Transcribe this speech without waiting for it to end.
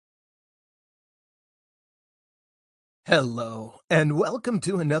Hello, and welcome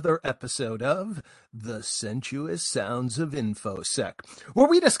to another episode of The Sensuous Sounds of InfoSec, where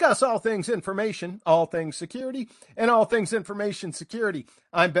we discuss all things information, all things security, and all things information security.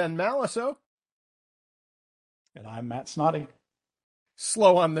 I'm Ben Maliso. And I'm Matt Snoddy.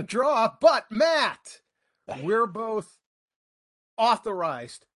 Slow on the draw, but Matt, we're both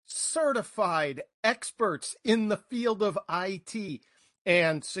authorized, certified experts in the field of IT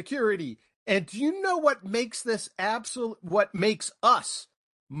and security. And do you know what makes what makes us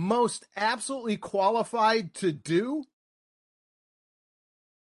most absolutely qualified to do?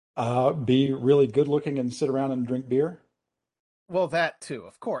 Be really good looking and sit around and drink beer. Well, that too,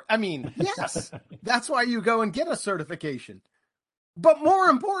 of course. I mean, yes, that's why you go and get a certification. But more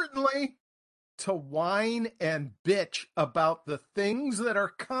importantly, to whine and bitch about the things that are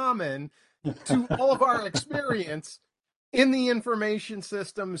common to all of our experience in the information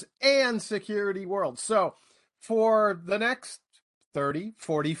systems and security world. So for the next 30,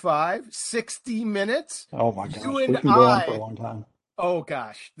 45, 60 minutes, Oh my gosh, you we and can go on for a long time. oh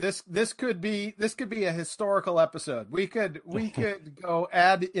gosh, this could be a historical episode. We could go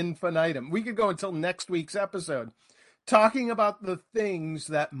ad infinitum. We could go until next week's episode talking about the things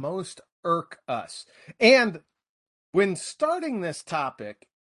that most irk us. And when starting this topic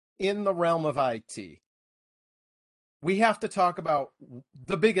in the realm of IT, we have to talk about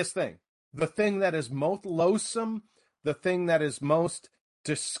the biggest thing, the thing that is most loathsome, the thing that is most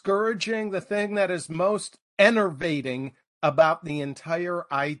discouraging, the thing that is most enervating about the entire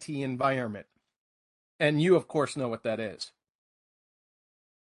IT environment. And you, of course, know what that is.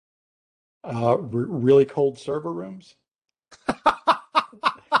 Really cold server rooms.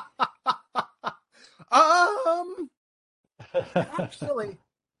 um, actually,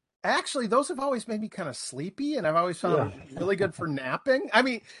 Actually, those have always made me kind of sleepy, and I've always found Yeah, them really good for napping. I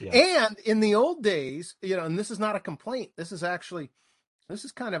mean, yeah. and in the old days, and this is not a complaint. This is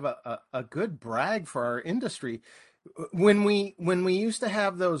kind of a good brag for our industry. When we used to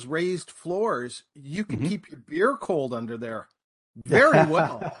have those raised floors, you could hmm keep your beer cold under there very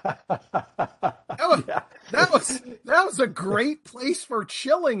well. Yeah. That was Yeah. that was a great place for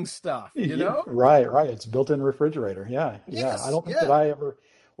chilling stuff, you Yeah, know? right, right. It's built-in refrigerator. Yeah, yeah. I Yes, don't think that yeah. I ever,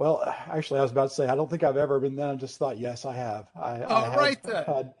 well, actually, I was about to say, I don't think I've ever been there and just thought, yes, I have. I All have right then.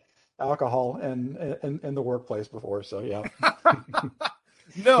 had alcohol in the workplace before. So yeah.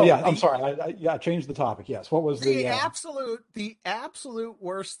 But No, yeah, I'm sorry. Yeah, I changed the topic. Yes. What was the the absolute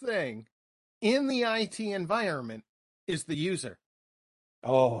worst thing in the IT environment is the user.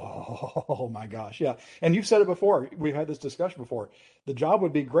 oh, my gosh. Yeah. And you've said it before. We've had this discussion before. The job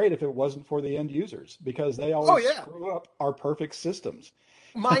would be great if it wasn't for the end users because they Oh always yeah. screw up our perfect systems.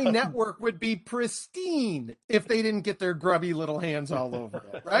 My network would be pristine if they didn't get their grubby little hands all over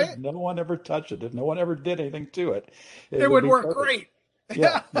it, If right? no one ever touched it, if no one ever did anything to it, it It would would be work perfect. great.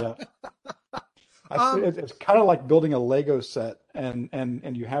 Yeah, yeah. um It's kind of like building a Lego set and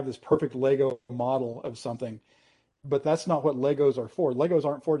you have this perfect Lego model of something. But that's not what Legos are for. Legos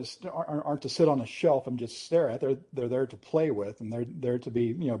aren't aren't to sit on a shelf and just stare at. They're there to play with, and they're there to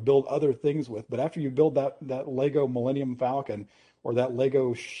be, build other things with. But after you build that Lego Millennium Falcon or that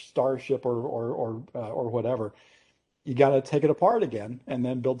Lego Starship or whatever, you got to take it apart again and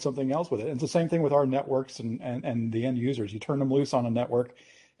then build something else with it. And it's the same thing with our networks and the end users. You turn them loose on a network,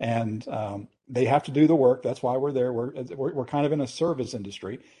 and they have to do the work. That's why we're there. We're kind of in a service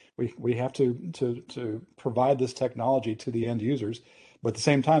industry. We have to provide this technology to the end users, but at the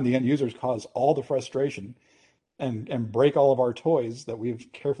same time, the end users cause all the frustration and break all of our toys that we've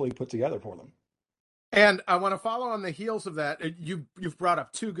carefully put together for them. and I want to follow on the heels of that. You've brought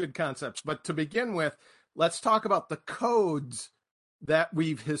up two good concepts, but to begin with, let's talk about the codes that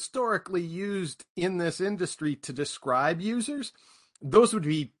we've historically used in this industry to describe users. Those would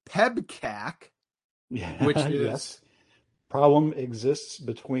be PEBCAC, which Yeah, is yes. Problem exists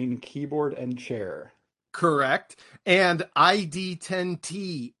between keyboard and chair. correct, and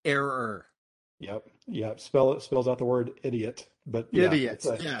ID10T error. Yep, yep. It spells out the word idiot. But yeah,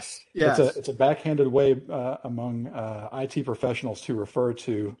 Idiots. Yes, it's a yes, it's a backhanded way among IT professionals to refer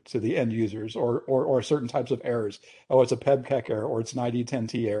to the end users or certain types of errors. Oh, it's a PEBKEC error or it's an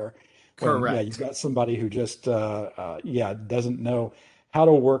ID10T error. When yeah, you've correct. got somebody who just yeah doesn't know how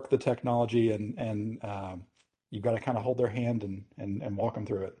to work the technology and you've got to kind of hold their hand and walk them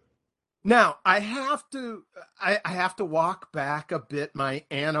through it. Now I have to walk back a bit my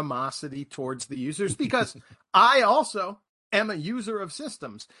animosity towards the users because I also am a user of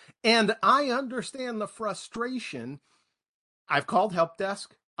systems and I understand the frustration. I've called help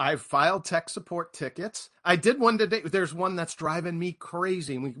desk. I've filed tech support tickets. I did one today. There's one that's driving me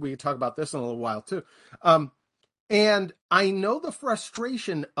crazy, and we can talk about this in a little while too. Um, And I know the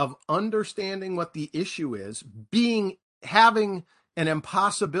frustration of understanding what the issue is, having an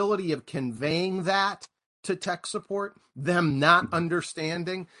impossibility of conveying that to tech support, them not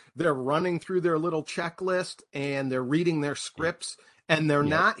understanding. They're running through their little checklist and they're reading their scripts and they're Yep.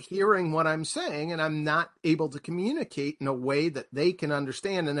 not hearing what I'm saying, and I'm not able to communicate in a way that they can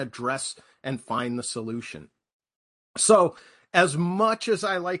understand and address and find the solution. So, as much as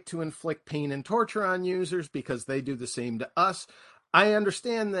I like to inflict pain and torture on users because they do the same to us, I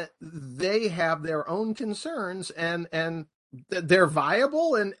understand that they have their own concerns, and they're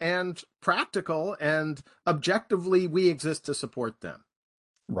viable and practical, and objectively we exist to support them.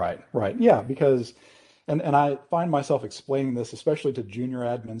 Right, right. Yeah, because and I find myself explaining this, especially to junior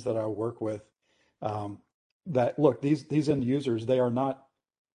admins that I work with, um, that look, these end users, they are not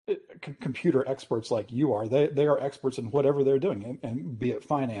computer experts like you are. They are experts in whatever they're doing, and be it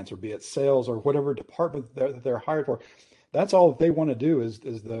finance or be it sales or whatever department they're hired for. That's all they want to do is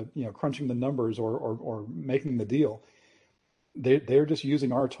the crunching the numbers or making the deal. They're just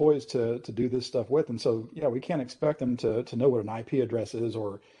using our toys to do this stuff with, and so yeah, we can't expect them to know what an IP address is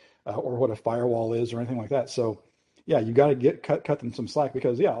or what a firewall is or anything like that. So yeah, you got to cut them some slack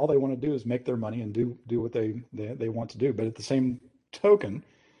because yeah, all they want to do is make their money and do what they want to do. But at the same token,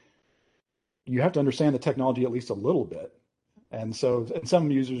 you have to understand the technology at least a little bit. And so, and some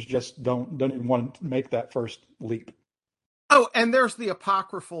users just don't even want to make that first leap. Oh, and there's the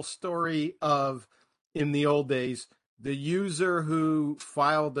apocryphal story of, in the old days, the user who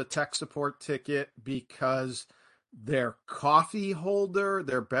filed a tech support ticket because their coffee holder,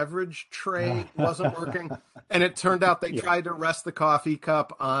 their beverage tray wasn't working. And it turned out they Yeah, tried to rest the coffee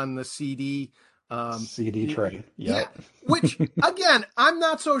cup on the CD. CD tray. Yeah, Yep. which, again, I'm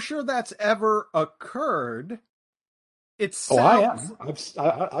not so sure that's ever occurred. It Oh, I sounds. am.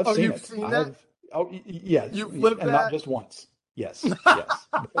 I've Oh, seen you've it. seen I that? have. Oh, yes, You've lived and not that? just once. Yes, yes.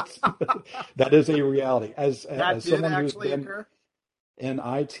 That is a reality. That As did someone who's actually been occur? in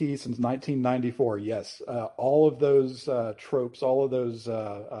IT since 1994, yes, all of those tropes, all of those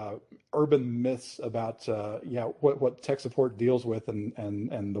urban myths about yeah what tech support deals with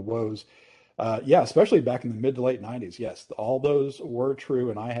and the woes. Yeah, especially back in the mid to late 90s. Yes, all those were true,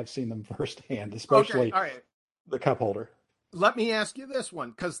 and I have seen them firsthand, Okay, especially all right. the cup holder. Let me ask you this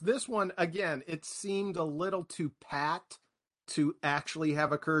one, because this one, again, it seemed a little too pat to actually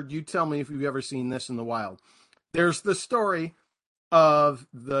have occurred. You tell me if you've ever seen this in the wild. There's the story of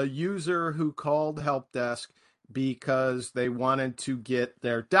the user who called help desk because they wanted to get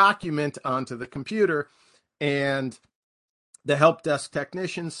their document onto the computer, and the help desk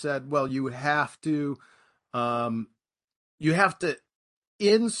technician said, well, um, you have to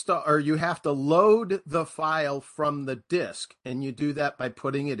install, or you have to load the file from the disk, and you do that by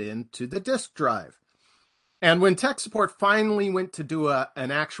putting it into the disk drive. And when tech support finally went to do an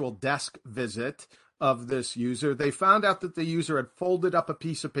actual desk visit of this user, they found out that the user had folded up a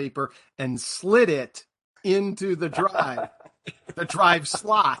piece of paper and slid it into the drive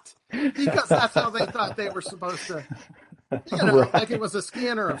slot, because that's how they thought they were supposed to, like it Right. was a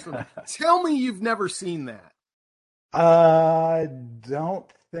scanner of some. Tell me you've never seen that. I don't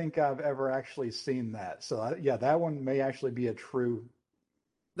think I've ever actually seen that. So yeah, that one may actually be a true.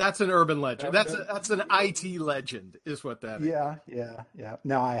 That's an urban legend. That, that, That's an IT legend, is what that is. yeah, yeah, yeah.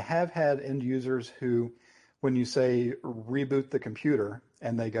 Now I have had end users who, when you say reboot the computer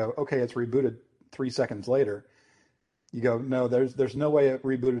and they go, okay, it's rebooted 3 seconds later, you go, no, there's no way it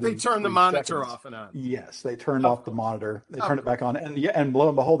rebooted They in turn the three monitor seconds. off and on. Yes, they turned Of off the course. monitor, they Of turned it course. back on, and yeah, and lo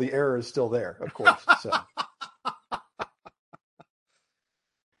and behold, the error is still there, of course. So.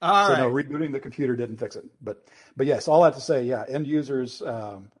 All So no, right. rebooting the computer didn't fix it. But yes, all that to say, yeah, end users,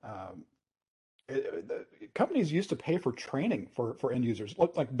 companies used to pay for training for end users,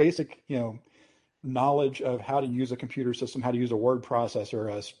 like basic, knowledge of how to use a computer system, how to use a word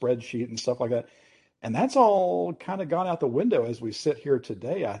processor, a spreadsheet, and stuff like that. And that's all kind of gone out the window as we sit here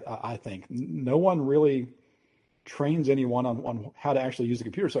today. I think no one really trains anyone on how to actually use a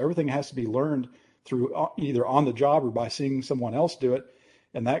computer. So everything has to be learned through either on the job or by seeing someone else do it.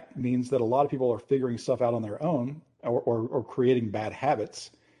 And that means that a lot of people are figuring stuff out on their own or creating bad habits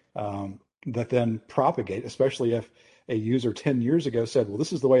that then propagate, especially if a user 10 years ago said, well,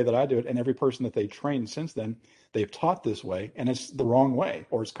 this is the way that I do it. And every person that they trained since then, they've taught this way and it's the wrong way,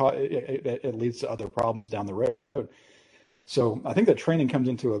 or it leads to other problems down the road. So I think that training comes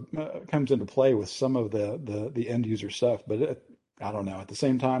into play with some of the end user stuff, but I don't know. At the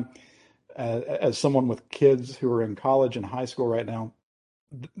same time, as someone with kids who are in college and high school right now,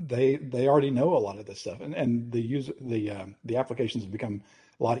 they already know a lot of this stuff, and the applications have become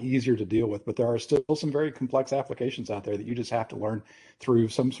a lot easier to deal with. But there are still some very complex applications out there that you just have to learn through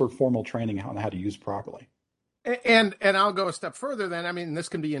some sort of formal training on how to use properly. And I'll go a step further then. I mean, this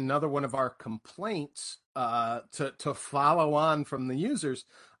can be another one of our complaints to follow on from the users.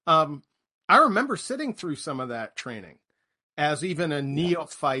 I remember sitting through some of that training as even a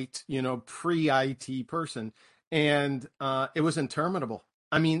neophyte, pre-IT person, and it was interminable.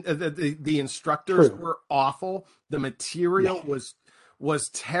 I mean, the instructors True. were awful. The material Yeah. was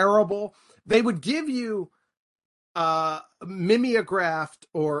terrible. They would give you mimeographed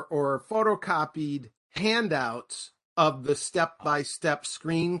or photocopied handouts of the step-by-step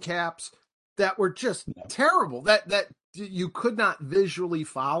screen caps that were just No. terrible, that you could not visually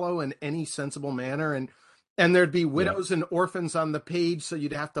follow in any sensible manner, and there'd be Yeah. widows and orphans on the page, so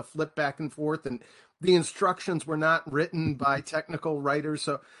you'd have to flip back and forth, and the instructions were not written by technical writers.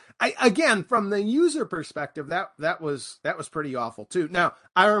 So again, from the user perspective, that was pretty awful too. Now,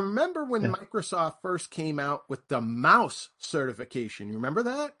 I remember when Yeah. Microsoft first came out with the mouse certification. You remember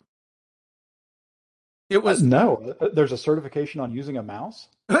that? It was No, there's a certification on using a mouse.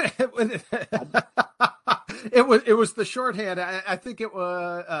 I, it was the shorthand. I think it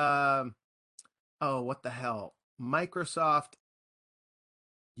was oh, what the hell? Microsoft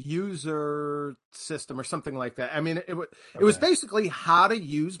user system or something like that. I mean, it was okay. basically how to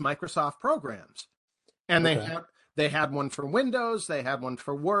use Microsoft programs. And Okay. they had one for Windows, they had one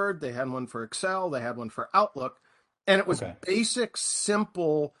for Word, they had one for Excel, they had one for Outlook, and it was Okay. basic,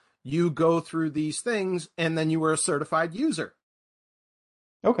 simple. You go through these things, and then you were a certified user.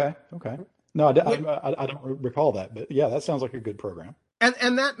 Okay. Okay. No, I don't recall that, but yeah, that sounds like a good program.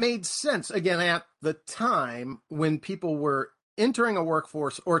 And that made sense again at the time when people were entering a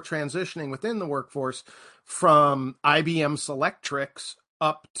workforce or transitioning within the workforce from IBM Selectrix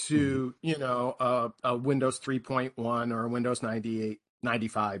up Mhm. to a Windows 3.1 or a Windows 98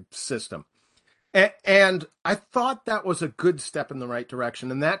 95 system. And I thought that was a good step in the right direction,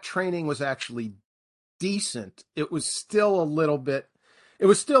 and that training was actually decent. It was still it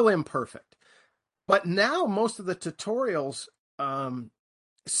was still imperfect, but now most of the tutorials um,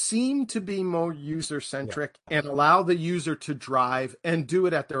 seem to be more user Yeah. centric and allow the user to drive and do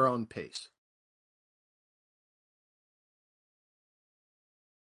it at their own pace.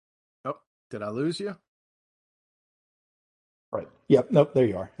 Oh, did I lose you? Right. Yep. Nope. There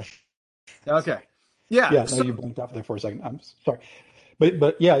you are. Okay. Yeah. Yeah. No, So you blinked out there for a second. I'm sorry.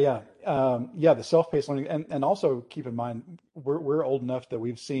 But yeah, yeah. Yeah, the self-paced learning, and also keep in mind we're old enough that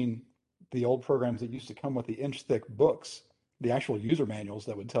we've seen the old programs that used to come with the inch thick books, the actual user manuals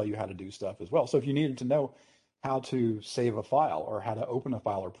that would tell you how to do stuff as well. So if you needed to know how to save a file or how to open a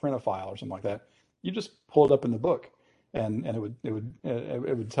file or print a file or something like that, you just pull it up in the book, and it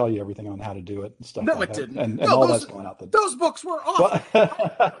would tell you everything on how to do it and stuff no, like it that. didn't. And No, all those that's going out the those books were awful.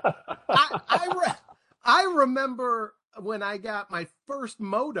 well. I I, re- I remember when I got my first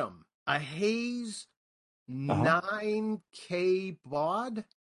modem, a Hayes Uh-huh. 9K baud,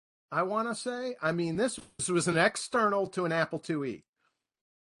 I want to say. I mean, this was an external to an Apple IIe.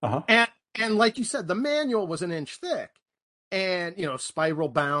 Uh-huh. And and like you said, the manual was an inch thick and spiral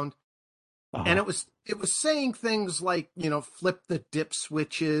bound. And Uh-huh. it was saying things like, flip the dip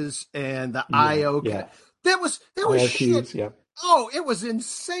switches and the Yeah. IO. Yeah. There was IO shit. keys. Yeah. Oh, it was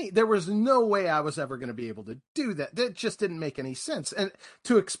insane. There was no way I was ever going to be able to do that. That just didn't make any sense. And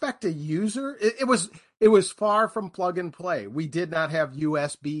to expect a user, it was far from plug and play. We did not have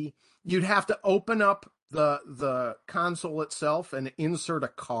USB. You'd have to open up the console itself and insert a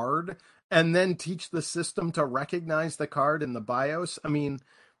card and then teach the system to recognize the card in the BIOS. I mean,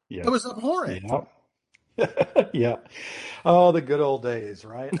 it Yep. was abhorrent. Yeah. Yeah. Oh, the good old days,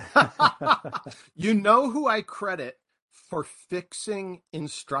 right? You know who I credit for fixing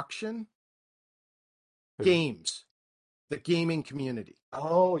instruction? Who? Games, the gaming community.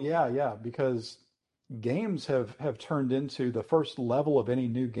 Oh, yeah, yeah, because games have turned into the first level of any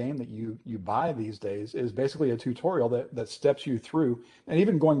new game that you buy these days is basically a tutorial that steps you through. And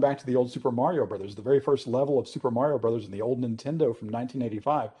even going back to the old Super Mario Brothers, the very first level of Super Mario Brothers in the old Nintendo from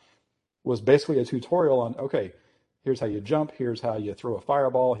 1985 was basically a tutorial on, okay, here's how you jump, here's how you throw a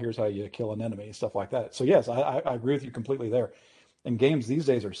fireball, here's how you kill an enemy, stuff like that. So yes, I agree with you completely there. And games these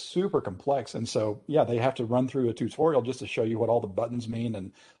days are super complex, and so yeah, they have to run through a tutorial just to show you what all the buttons mean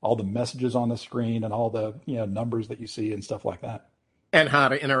and all the messages on the screen and all the numbers that you see and stuff like that. And how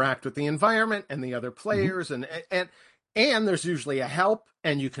to interact with the environment and the other Hmm. players, and there's usually a help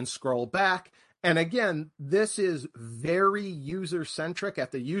and you can scroll back. And again, this is very user centric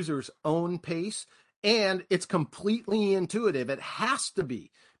at the user's own pace, and it's completely intuitive. It has to be,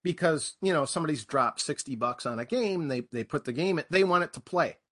 because, somebody's dropped $60 on a game. They put the game, they want it to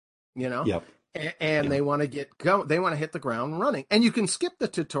play, you know, Yep. and they want to they want to hit the ground running. And you can skip the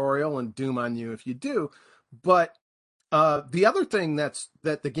tutorial and doom on you if you do. But the other thing that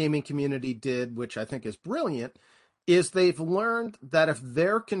the gaming community did, which I think is brilliant, is they've learned that if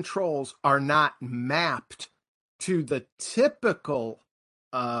their controls are not mapped to the typical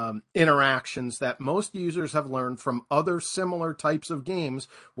interactions that most users have learned from other similar types of games,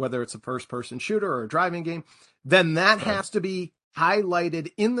 whether it's a first-person shooter or a driving game, then that has to be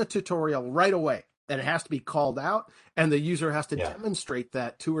highlighted in the tutorial right away. And it has to be called out, and the user has to demonstrate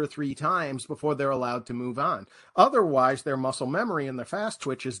that 2 or 3 times before they're allowed to move on. Otherwise, their muscle memory and their fast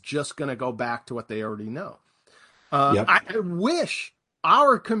twitch is just going to go back to what they already know. I wish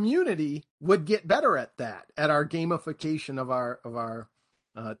our community would get better at that, at our gamification of our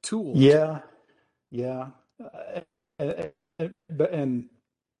tools. Yeah. And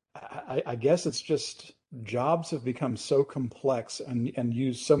I guess it's just jobs have become so complex and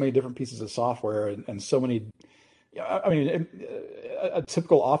use so many different pieces of software and so many. I mean, a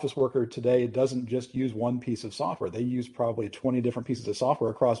typical office worker today doesn't just use one piece of software. They use probably 20 different pieces of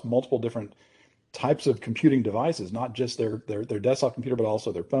software across multiple different types of computing devices, not just their desktop computer, but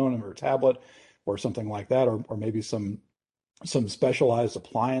also their phone or tablet or something like that, or maybe some specialized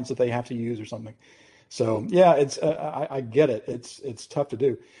appliance that they have to use or something. So yeah, it's I get it. It's tough to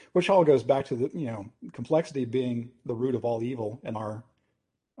do, which all goes back to the complexity being the root of all evil in our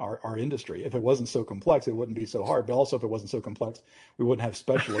industry. If it wasn't so complex, it wouldn't be so hard. But also, if it wasn't so complex, we wouldn't have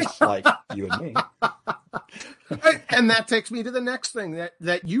specialists like you and me. And that takes me to the next thing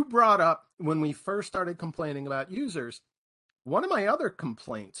that you brought up when we first started complaining about users. One of my other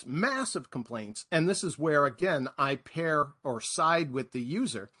complaints, massive complaints, and this is where, again, I pair or side with the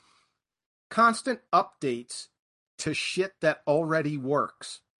user, constant updates to shit that already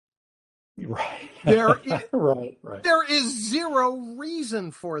works. Right. Right. Right. There is zero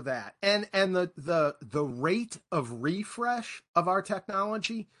reason for that. And the rate of refresh of our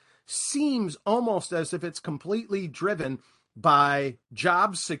technology seems almost as if it's completely driven by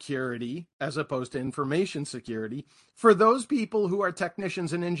job security as opposed to information security for those people who are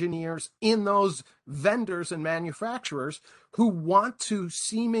technicians and engineers in those vendors and manufacturers who want to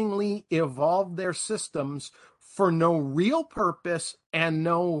seemingly evolve their systems for no real purpose and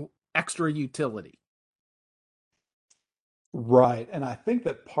no extra utility. Right. And I think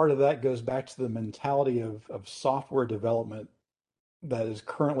that part of that goes back to the mentality of software development that is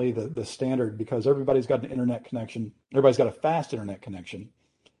currently the standard, because everybody's got an internet connection. Everybody's got a fast internet connection.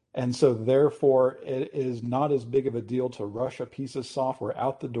 And so therefore it is not as big of a deal to rush a piece of software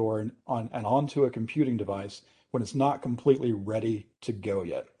out the door and onto a computing device when it's not completely ready to go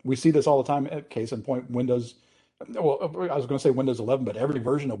yet. We see this all the time. Case in point, Windows. Well, I was going to say Windows 11, but every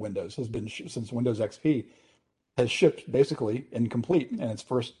version of Windows has been since Windows XP has shipped basically incomplete in its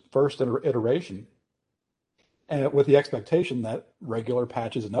first iteration, and with the expectation that regular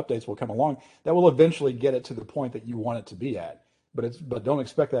patches and updates will come along that will eventually get it to the point that you want it to be at. But don't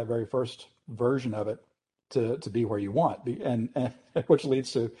expect that very first version of it to be where you want. And which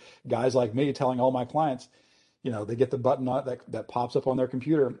leads to guys like me telling all my clients, they get the button on that pops up on their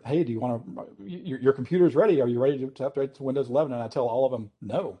computer. Hey, do you want to? Your computer's ready. Are you ready to upgrade to Windows 11? And I tell all of them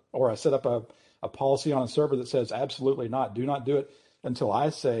no. Or I set up a policy on a server that says absolutely not. Do not do it until I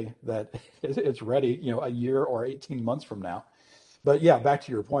say that it's ready, a year or 18 months from now. But yeah, back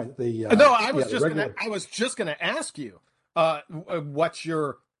to your point. I was just gonna ask you what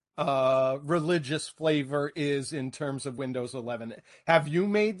your religious flavor is in terms of Windows 11. Have you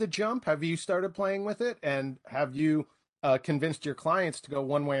made the jump? Have you started playing with it? And have you convinced your clients to go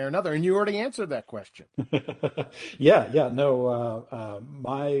one way or another? And you already answered that question. Yeah. No,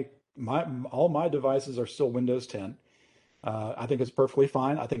 all my devices are still Windows 10. I think it's perfectly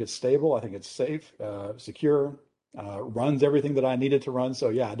fine. I think it's stable. I think it's safe, secure, runs everything that I need it to run. So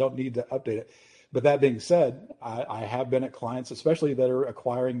yeah, I don't need to update it. But that being said, I have been at clients, especially that are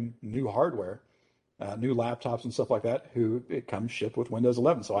acquiring new hardware, new laptops and stuff like that, who it comes shipped with Windows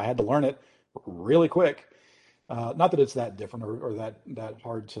 11. So I had to learn it really quick. Not that it's that different or that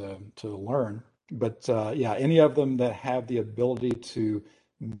hard to learn, but yeah, any of them that have the ability to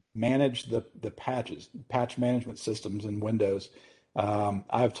manage the patch management systems in Windows,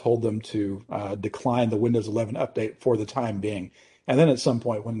 I've told them to decline the Windows 11 update for the time being. And then at some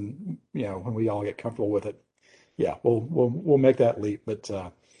point when we all get comfortable with it, yeah, we'll make that leap. But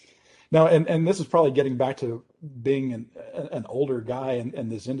no, and this is probably getting back to being an older guy in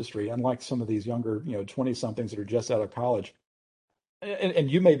this industry, unlike some of these younger 20 somethings that are just out of college. And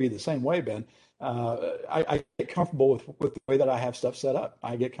you may be the same way, Ben. I get comfortable with the way that I have stuff set up.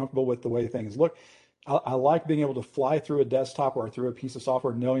 I get comfortable with the way things look. I like being able to fly through a desktop or through a piece of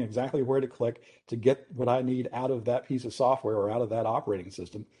software, knowing exactly where to click to get what I need out of that piece of software or out of that operating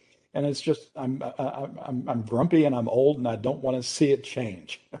system. And it's just I'm grumpy and I'm old and I don't want to see it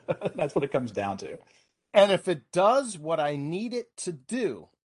change. That's what it comes down to. And if it does what I need it to do,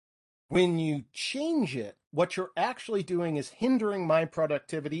 when you change it, what you're actually doing is hindering my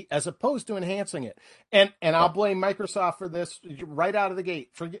productivity as opposed to enhancing it. And I'll blame Microsoft for this right out of the gate.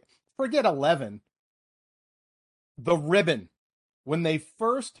 Forget 11. The ribbon. When they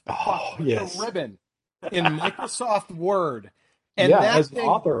first put Yes. the ribbon in Microsoft Word. And Yeah, that as an thing,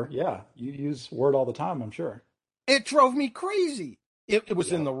 author, yeah, you use Word all the time, I'm sure. it drove me crazy. It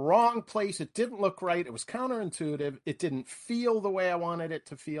was in Yeah. the wrong place. It didn't look right. It was counterintuitive. It didn't feel the way I wanted it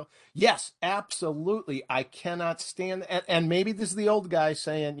to feel. Yes, absolutely. I cannot stand, and maybe this is the old guy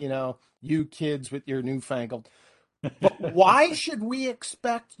saying, you kids with your newfangled. But why should we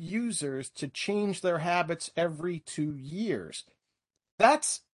expect users to change their habits every 2 years?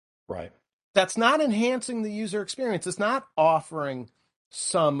 That's Right. that's not enhancing the user experience. It's not offering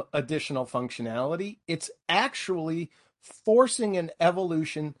some additional functionality. It's actually forcing an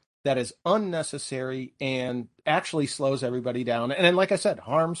evolution that is unnecessary and actually slows everybody down. And then, like I said,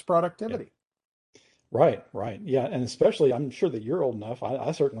 harms Yeah. productivity. Right, right. Yeah, and especially I'm sure that you're old enough.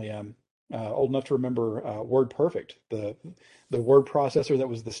 I certainly am old enough to remember WordPerfect, the word processor that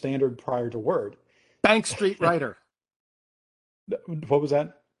was the standard prior to Word. Bank Street Writer. What was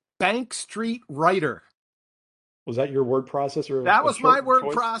that? Bank Street Writer. Was that your word processor That of was my word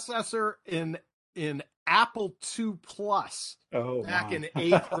choice? processor in Apple II Plus Oh back my. in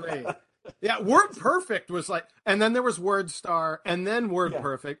eighth grade. Yeah, WordPerfect was like, and then there was WordStar, and then Yeah,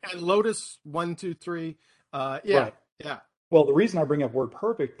 WordPerfect, and Lotus 1, 2, 3. Yeah, right. yeah, Well, the reason I bring up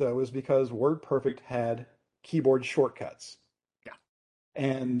WordPerfect though is because WordPerfect had keyboard shortcuts. yeah.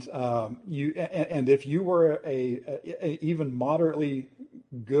 And and if you were even moderately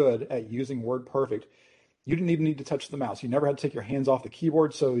good at using WordPerfect, you didn't even need to touch the mouse. You never had to take your hands off the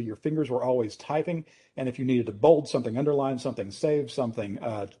keyboard, so your fingers were always typing. And if you needed to bold something, underline something, save something,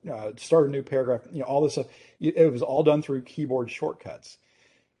 start a new paragraph, all this stuff, it was all done through keyboard shortcuts.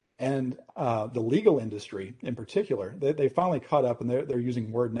 And the legal industry, in particular, they finally caught up, and they're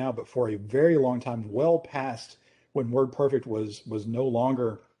using Word now. But for a very long time, well past when WordPerfect was no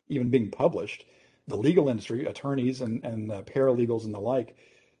longer even being published, the legal industry, attorneys and paralegals and the like,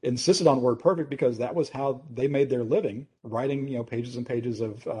 insisted on WordPerfect because that was how they made their living, writing pages and pages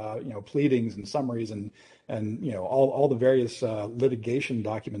of pleadings and summaries and all the various litigation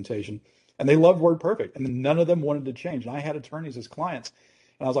documentation. And they loved WordPerfect, and none of them wanted to change. And I had attorneys as clients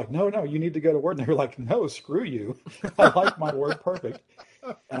and I was like, no, no, you need to go to Word. And they were like, no, screw you. I like my WordPerfect.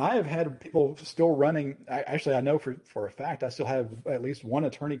 And I have had people still running. Actually, I know for a fact, I still have at least one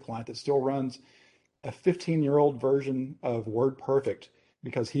attorney client that still runs a 15-year-old version of WordPerfect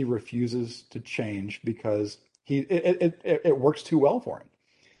because he refuses to change because it works too well for him.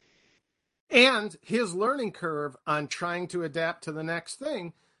 And his learning curve on trying to adapt to the next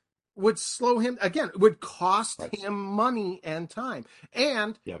thing would slow him again. It would cost Right. him money and time.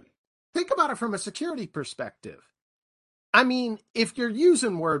 And Yep. think about it from a security perspective. I mean, if you're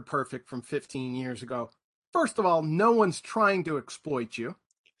using WordPerfect from 15 years ago, first of all, no one's trying to exploit you.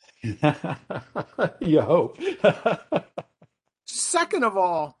 You hope. Second of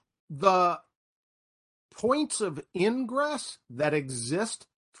all, the points of ingress that exist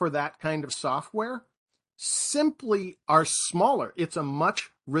for that kind of software simply are smaller. It's a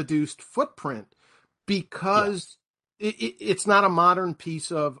much reduced footprint Yeah. because it's not a modern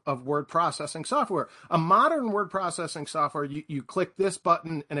piece of word processing software. A modern word processing software, you click this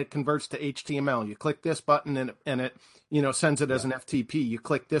button and it converts to HTML. You click this button and it sends it as Yeah. an FTP. You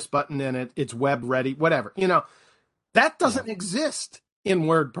click this button and it's web ready, whatever. That Yeah. doesn't exist in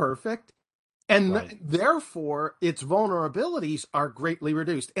WordPerfect. And Right. therefore, its vulnerabilities are greatly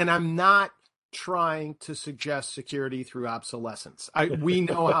reduced. And I'm not trying to suggest security through obsolescence. We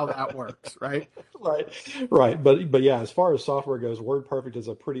know how that works, right? Right, right. But yeah, as far as software goes, WordPerfect is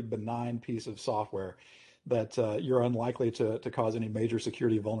a pretty benign piece of software that you're unlikely to cause any major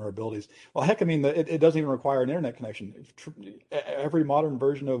security vulnerabilities. Well, heck, I mean, it doesn't even require an internet connection. Every modern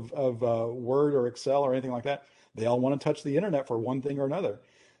version of Word or Excel or anything like that, they all want to touch the internet for one thing or another.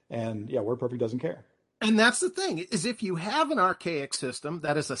 And yeah, WordPerfect doesn't care. And that's the thing, is if you have an archaic system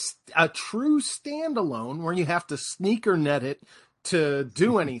that is a true standalone where you have to sneaker net it to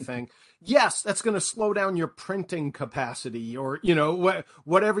do anything, yes, that's going to slow down your printing capacity or,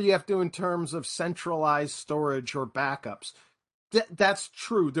 whatever you have to do in terms of centralized storage or backups. That's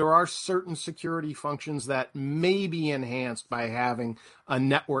true. There are certain security functions that may be enhanced by having a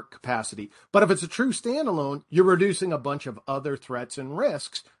network capacity. But if it's a true standalone, you're reducing a bunch of other threats and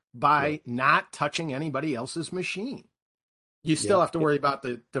risks by not touching anybody else's machine. You still have to worry about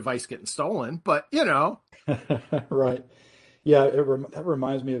the device getting stolen, but Right. Yeah, that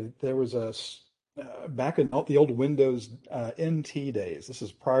reminds me of there was back in the old Windows NT days. This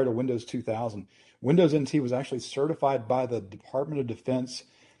is prior to Windows 2000. Windows NT was actually certified by the Department of Defense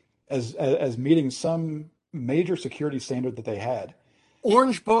as meeting some major security standard that they had.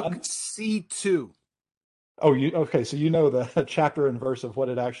 Orange Book C2. Oh, okay? So you know the chapter and verse of what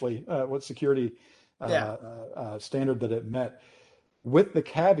it actually, what security Yeah. standard that it met, with the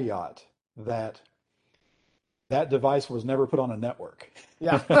caveat that that device was never put on a network.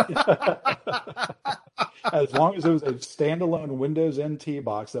 Yeah. As long as it was a standalone Windows NT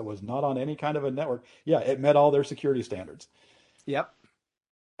box that was not on any kind of a network, yeah, it met all their security standards. Yep.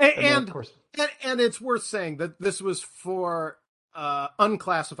 And then, of And course, and it's worth saying that this was for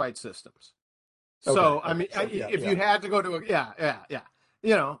unclassified systems. So okay, I mean, so yeah, if yeah. you had to go to a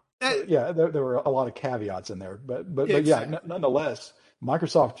you know, So, yeah, there were a lot of caveats in there, but yeah, exactly. nonetheless,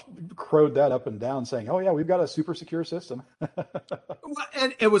 Microsoft crowed that up and down, saying, "Oh yeah, we've got a super secure system." Well,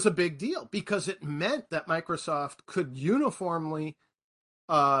 and it was a big deal because it meant that Microsoft could uniformly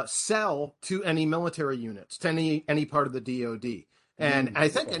sell to any military units, to any part of the DoD, and I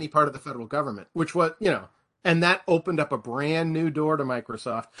think Okay. any part of the federal government, which was and that opened up a brand new door to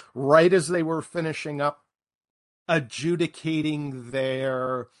Microsoft right as they were finishing up adjudicating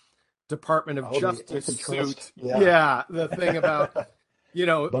their Department of Oh, the Justice antitrust. suit. Yeah. Yeah, the thing about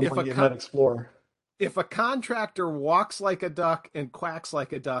if Bundling Internet Explorer. if a contractor walks like a duck and quacks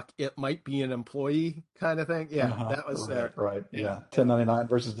like a duck, it might be an employee kind of thing. Yeah, Uh-huh. that was Right, there. right. Yeah, Yeah. yeah, 1099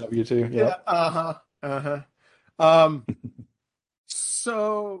 versus W-2. yeah. Yep. Uh-huh. Uh-huh. Um,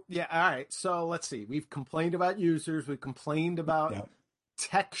 so yeah, all right. So let's see. We've complained about users, we've complained about Yep.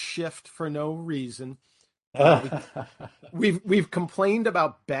 tech shift for no reason. We Yeah. we've complained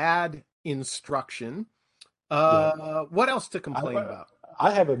about bad instruction. Yep. What else to I, complain about?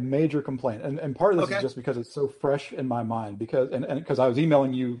 I have a major complaint, and part of this is Okay. just because it's so fresh in my mind because I was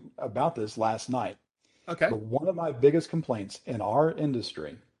emailing you about this last night. Okay. But one of my biggest complaints in our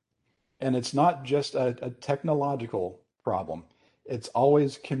industry, and it's not just a technological problem, it's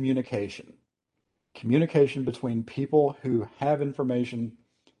always communication. Communication between people who have information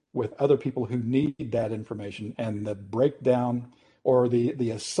with other people who need that information, and the breakdown or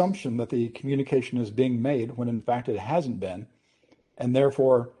the assumption that the communication is being made when in fact it hasn't been. And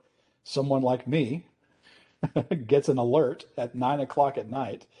therefore, someone like me gets an alert at 9 o'clock at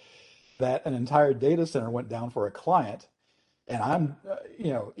night that an entire data center went down for a client, and I'm,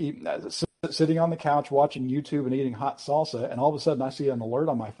 sitting on the couch watching YouTube and eating hot salsa, and all of a sudden I see an alert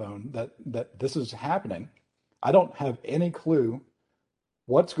on my phone that this is happening. I don't have any clue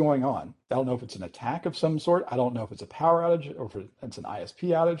what's going on. I don't know if it's an attack of some sort. I don't know if it's a power outage or if it's an ISP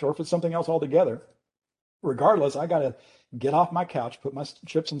outage or if it's something else altogether. Regardless, I got to get off my couch, put my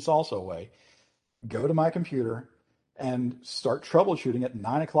chips and salsa away, go to my computer, and start troubleshooting at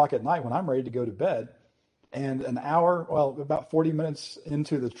 9 o'clock at night when I'm ready to go to bed. And an hour, well, about 40 minutes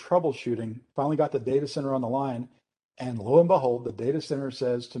into the troubleshooting, finally got the data center on the line. And lo and behold, the data center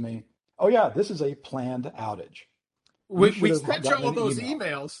says to me, "Oh, yeah, this is a planned outage. You should We have sent you gotten all an those email.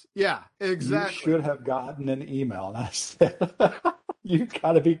 emails. Yeah, You exactly. should have gotten an email." And I said, "You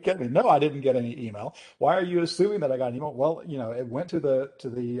got to be kidding me. No, I didn't get any email. Why are you assuming that I got an email?" "Well, it went to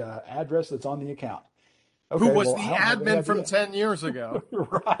the address that's on the account." Who "Okay, was well, the I don't have any admin from idea." 10 years ago?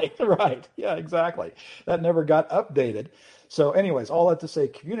 Right, right. Yeah, exactly. That never got updated. So, anyways, all that to say,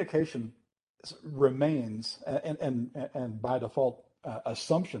 communication remains, and by default,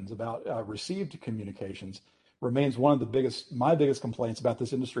 assumptions about received communications remains one of my biggest complaints about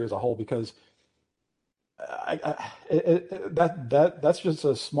this industry as a whole, because that's just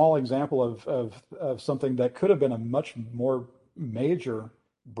a small example of something that could have been a much more major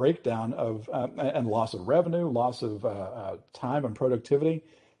breakdown of and loss of revenue, loss of time and productivity.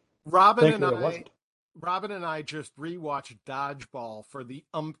 Robin and Thankfully, it I wasn't. Robin and I just rewatched Dodgeball for the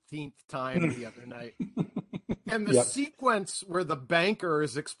umpteenth time the other night. And the Yep. sequence where the banker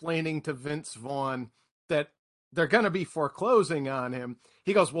is explaining to Vince Vaughn that they're going to be foreclosing on him,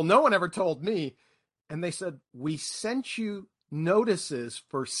 he goes, "Well, no one ever told me." And they said, "We sent you notices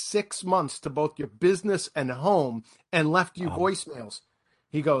for 6 months to both your business and home and left you Um, voicemails."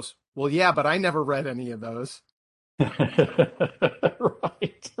 He goes, "Well, yeah, but I never read any of those."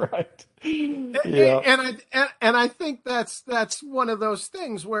 Right, right. Yeah, And I think that's one of those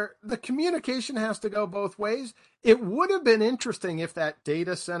things where the communication has to go both ways. It would have been interesting if that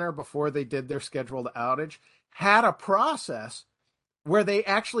data center, before they did their scheduled outage, had a process where they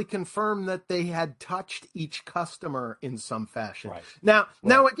actually confirmed that they had touched each customer in some fashion. right, Now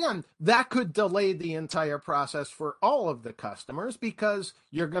right. again, that could delay the entire process for all of the customers because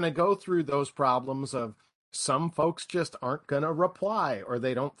you're going to go through those problems of some folks just aren't going to reply or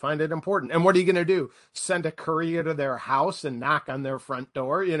they don't find it important. And what are you going to do? Send a courier to their house and knock on their front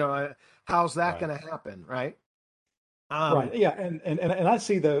door? How's that Right. going to happen, right? Um, Right. Yeah. And I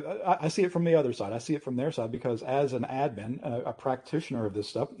see it from the other side. I see it from their side because as an admin, a practitioner of this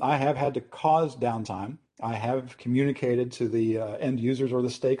stuff, I have had to cause downtime. I have communicated to the end users or the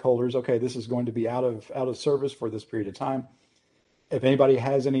stakeholders, okay, this is going to be out of service for this period of time. If anybody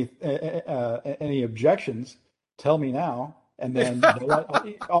has any objections, tell me now. And then you know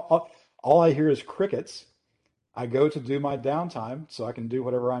what? All I hear is crickets. I go to do my downtime so I can do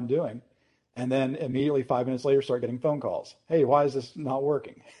whatever I'm doing. And then immediately 5 minutes later, start getting phone calls. Hey, why is this not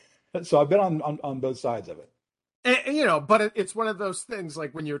working? So I've been on both sides of it. but it's one of those things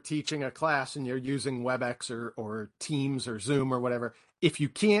like when you're teaching a class and you're using WebEx or Teams or Zoom or whatever. If you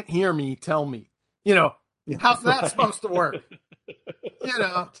can't hear me, tell me. You know, Yeah, how's that right. supposed to work? You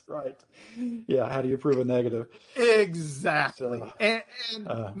know, Right, right. Yeah, how do you prove a negative? exactly. So, And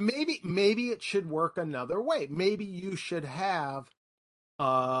uh, maybe it should work another way. Maybe you should have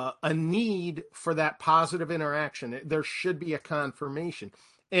a need for that positive interaction. There should be a confirmation.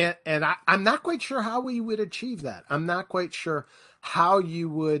 I'm not quite sure how we would achieve that. I'm not quite sure how you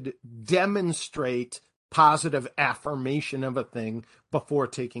would demonstrate positive affirmation of a thing before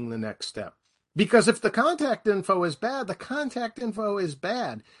taking the next step. Because if the contact info is bad, the contact info is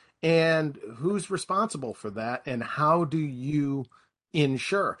bad. And who's responsible for that? And how do you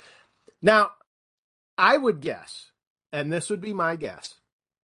ensure? Now, I would guess, and this would be my guess,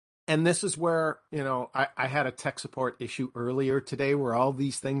 and this is where, I had a tech support issue earlier today where all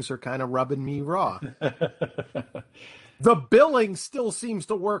these things are kind of rubbing me raw. The billing still seems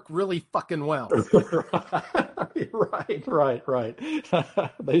to work really fucking well. right, right, right.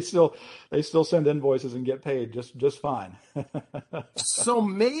 They still send invoices and get paid just fine. So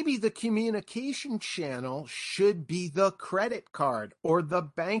maybe the communication channel should be the credit card or the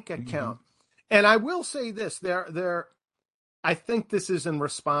bank Hmm. account. And I will say this, I think this is in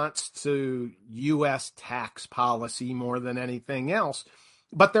response to US tax policy more than anything else.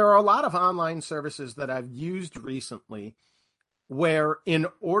 But there are a lot of online services that I've used recently where, in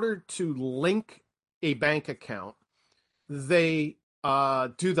order to link a bank account, they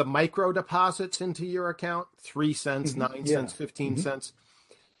do the micro deposits into your account 3 cents, Hmm. 9 cents, Yeah. 15 Hmm. cents.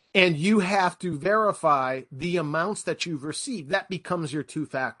 And you have to verify the amounts that you've received. That becomes your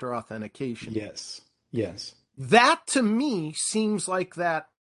two-factor authentication. Yes. Yes. That to me seems like that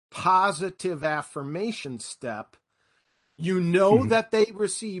positive affirmation step. You know Hmm. that they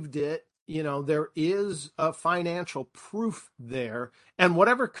received it. There is a financial proof there. And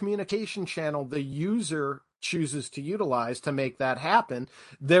whatever communication channel the user chooses to utilize to make that happen,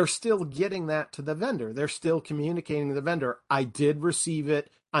 they're still getting that to the vendor. They're still communicating to the vendor, I did receive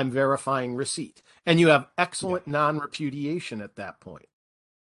it. I'm verifying receipt. And you have Yep. excellent non repudiation at that point.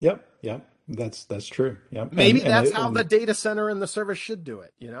 Yep. Yep. That's true. Yep. And Maybe and that's it, how the and data center and the service should do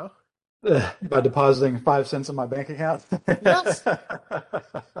it? by depositing 5 cents in my bank account. Yes,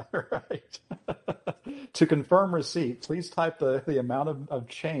 Right. To confirm receipt, please type the amount of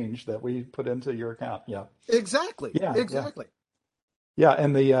change that we put into your account. Yeah. exactly. Yeah. Yeah. Exactly. Yeah,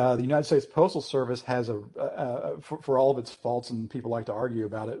 and the United States Postal Service has for all of its faults, and people like to argue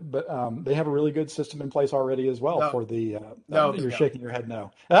about it, but they have a really good system in place already as well No, for the. no, they You're don't. shaking your head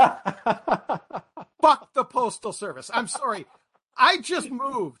no. Fuck the postal service. I'm sorry. I just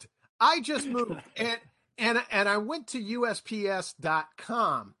moved. And I went to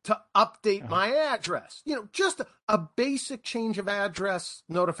USPS.com to update Uh-huh. my address. Just a basic change of address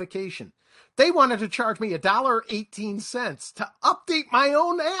notification. They wanted to charge me $1.18 to update my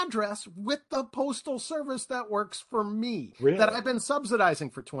own address with the postal service that works for me, that Really? I've been subsidizing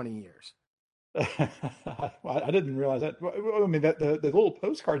for 20 years. I didn't realize that. I mean, the little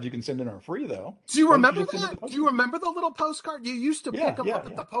postcards you can send in are free though. Do you Why don't you remember just send in that? the Do you postcard? remember the little postcard? You used to pick Yeah, them yeah, up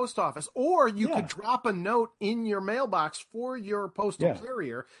at yeah, the post office, or you could yeah, drop a note in your mailbox for your postal yeah,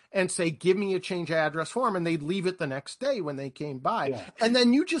 carrier and say, "Give me a change address form," and they'd leave it the next day when they came by. yeah. And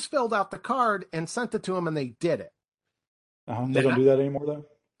then you just filled out the card and sent it to them, and they did it. They don't Now, do that anymore though.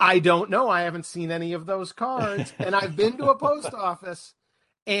 I don't know. I haven't seen any of those cards, and I've been to a post office,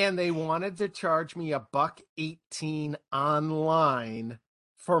 and they wanted to charge me $1.18 online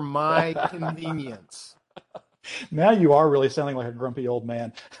for my convenience. Now you are really sounding like a grumpy old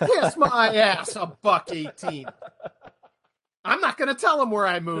man. Kiss my ass, $1.18. I'm not going to tell them where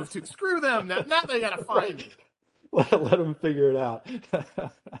I moved to. Screw them. Now they got to find me. Let them figure it out.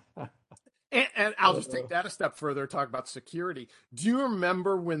 And I'll just take that a step further, talk about security. Do you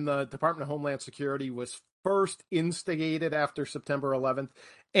remember when the Department of Homeland Security was first instigated after September 11th?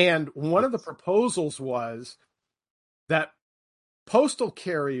 And one of the proposals was that postal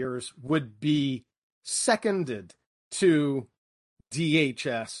carriers would be seconded to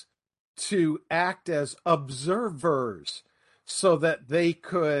DHS to act as observers so that they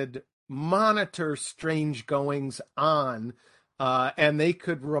could monitor strange goings on, and they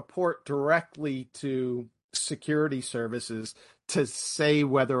could report directly to security services to say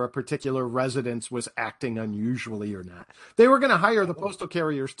whether a particular residence was acting unusually or not. They were going to hire the postal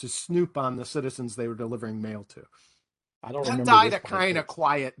carriers to snoop on the citizens they were delivering mail to. I don't that remember. Died a kind of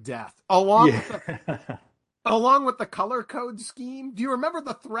quiet death, along with the color code scheme. Do you remember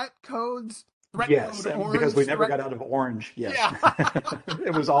the threat codes? Yes, orange, because we never got out of orange. Yes. Yeah.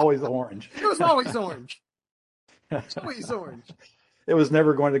 It was always orange. It was always orange. It's always orange. It was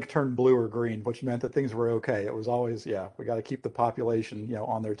never going to turn blue or green, which meant that things were okay. It was always, we got to keep the population,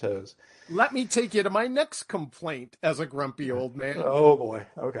 on their toes. Let me take you to my next complaint as a grumpy old man. Oh boy.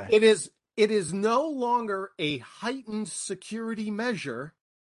 Okay. It is no longer a heightened security measure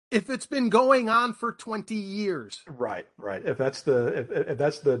if it's been going on for 20 years. Right. If that's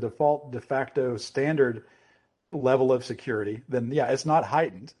the default de facto standard level of security, then it's not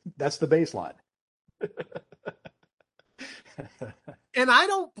heightened. That's the baseline. And I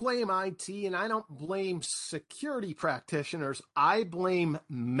don't blame IT and I don't blame security practitioners. I blame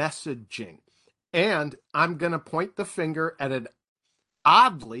messaging. And I'm going to point the finger at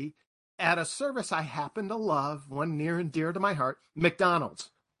a service I happen to love, one near and dear to my heart, McDonald's.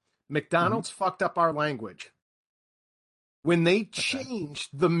 McDonald's fucked up our language when they changed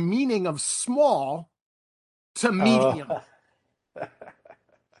the meaning of small to medium.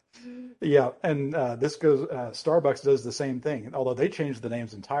 Yeah, and this goes. Starbucks does the same thing, although they changed the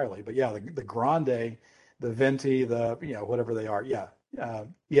names entirely. But the Grande, the Venti, the whatever they are.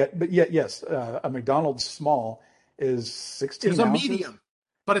 Yes, a McDonald's small is 16 ounces. It's a medium,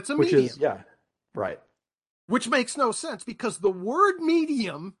 but it's a medium. Which is right. Which makes no sense because the word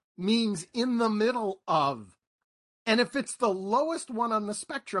medium means in the middle of. And if it's the lowest one on the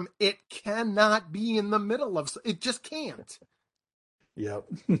spectrum, it cannot be in the middle of. It just can't. Yep.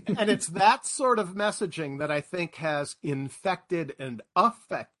 And it's that sort of messaging that I think has infected and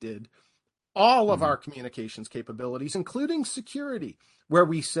affected all of our communications capabilities, including security, where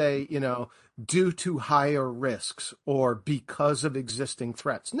we say, due to higher risks or because of existing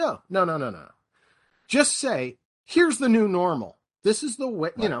threats. No. Just say, here's the new normal. This is the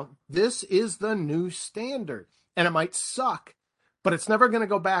way, this is the new standard. And it might suck, but it's never going to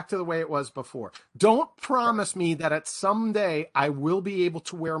go back to the way it was before. Don't promise me that at someday I will be able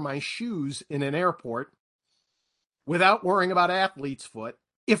to wear my shoes in an airport without worrying about athlete's foot.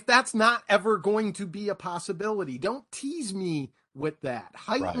 If that's not ever going to be a possibility, don't tease me with that.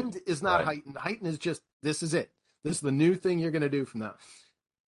 Heightened is not heightened. Heightened is just, this is it. This is the new thing you're going to do from now.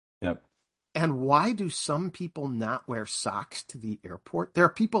 Yep. And why do some people not wear socks to the airport? There are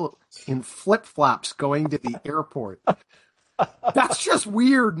people in flip-flops going to the airport. That's just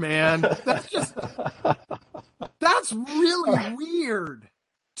weird, man. That's really weird.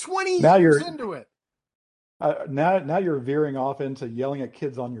 20 years into it. Now you're veering off into yelling at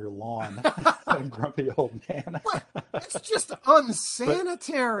kids on your lawn. Grumpy old man. It's just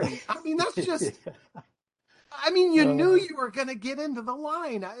unsanitary. That's just... you knew you were going to get into the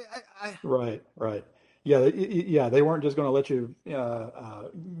line. Right. Yeah, they weren't just going to let you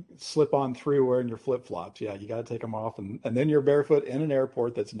slip on through wearing your flip-flops. Yeah, you got to take them off, and then you're barefoot in an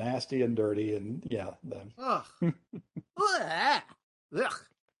airport that's nasty and dirty, and Ugh. Ugh.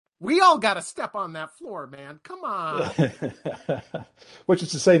 We all got to step on that floor, man. Come on. Which is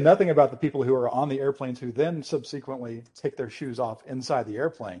to say nothing about the people who are on the airplanes who then subsequently take their shoes off inside the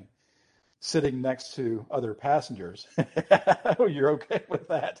airplane, sitting next to other passengers. You're okay with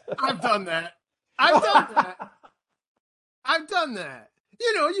that? I've done that.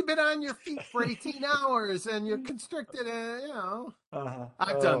 You've been on your feet for 18 hours and you're constricted,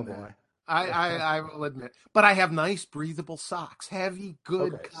 I've done that. I will admit. But I have nice, breathable socks. Heavy,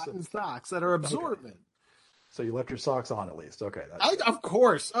 good cotton socks that are absorbent. Okay. So you left your socks on at least. Okay. Of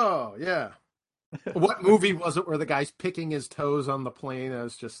course. Oh, yeah. What movie was it where the guy's picking his toes on the plane? It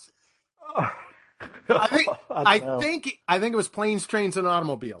was just... I think I I don't know. think it was Planes, Trains, and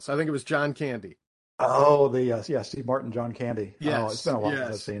Automobiles. I think it was John Candy. Oh, yeah, Steve Martin, John Candy. Oh, it's been Yes, a while since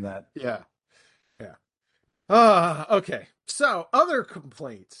I've yes, seen that. yeah, yeah. Okay. So other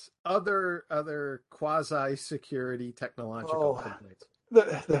complaints, other quasi security technological Oh, complaints.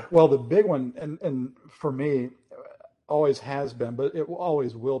 well, the big one, and for me, always has been, but it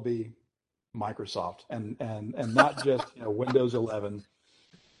always will be Microsoft, and not just Windows 11,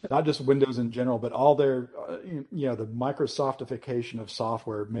 not just Windows in general, but all their the Microsoftification of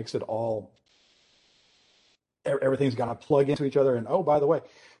software makes it all everything's got to plug into each other. And oh, by the way,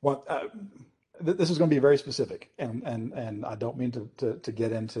 well, this is going to be very specific, and I don't mean to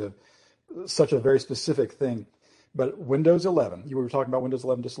get into such a very specific thing, but Windows 11, you were talking about Windows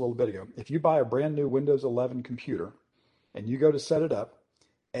 11 just a little bit ago. If you buy a brand new Windows 11 computer and you go to set it up,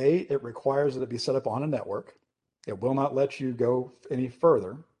 it requires that it be set up on a network. It will not let you go any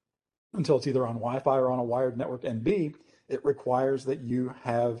further until it's either on Wi-Fi or on a wired network. And B, it requires that you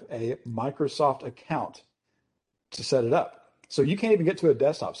have a Microsoft account to set it up. So you can't even get to a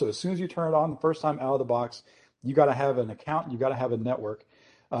desktop. So as soon as you turn it on the first time out of the box, you got to have an account, you got to have a network.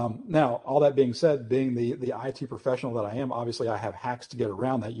 Now, all that being said, being the IT professional that I am, obviously I have hacks to get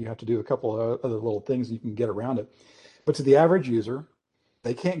around that. You have to do a couple of other little things and you can get around it. But to the average user,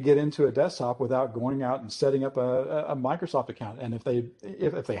 they can't get into a desktop without going out and setting up a Microsoft account. And if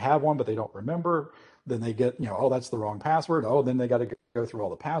they have one but they don't remember, then they get oh, that's the wrong password. Oh, then they got to go through all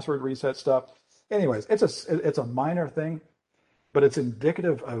the password reset stuff. Anyways, it's a minor thing, but it's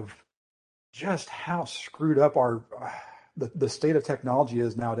indicative of just how screwed up the state of technology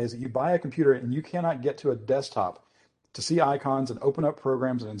is nowadays. That you buy a computer and you cannot get to a desktop to see icons and open up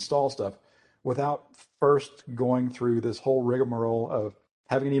programs and install stuff without first going through this whole rigmarole of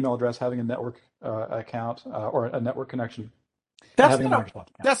having an email address, having a network account or a network connection, and That's having a not a Microsoft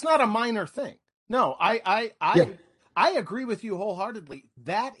account. that's not a minor thing. No, Yeah, I agree with you wholeheartedly.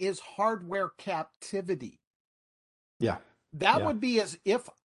 That is hardware captivity. yeah, That yeah. would be as if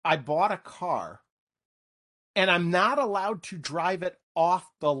I bought a car and I'm not allowed to drive it off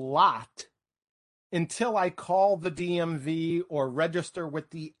the lot until I call the DMV or register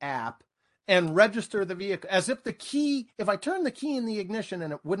with the app and register the vehicle. As if if I turn the key in the ignition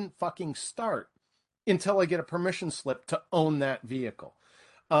and it wouldn't fucking start until I get a permission slip to own that vehicle.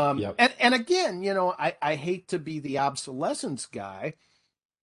 Yep. And again, I hate to be the obsolescence guy,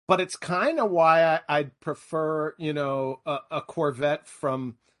 but it's kind of why I'd prefer, a Corvette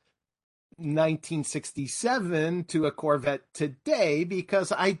from 1967 to a Corvette today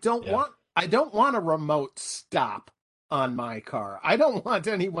because Yeah. I don't want a remote stop on my car. I don't want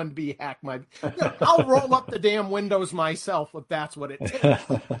anyone to be hacked I'll roll up the damn windows myself if that's what it takes.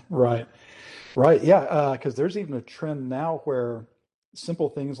 Right. Right. Yeah. Because there's even a trend now where simple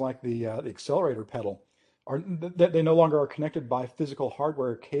things like the accelerator pedal they no longer are connected by physical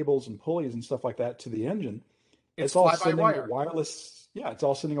hardware, cables and pulleys and stuff like that to the engine. It's It's all fly by sending wire. wireless. Yeah, it's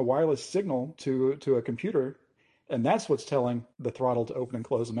all sending a wireless signal to a computer, and that's what's telling the throttle to open and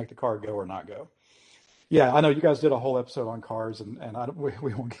close and make the car go or not go. Yeah, I know you guys did a whole episode on cars, and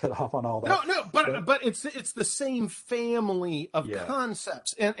we won't get off on all No, that, no, but but it's the same family of yeah,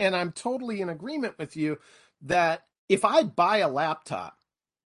 concepts, and I'm totally in agreement with you that if I buy a laptop,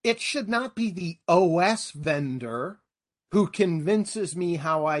 it should not be the OS vendor who convinces me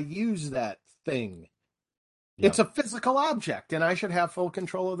how I use that thing. yeah. It's a physical object, and I should have full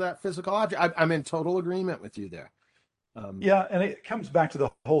control of that physical object. I'm in total agreement with you there. Um, Yeah, and it comes back to the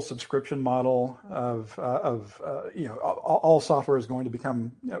whole subscription model of all software is going to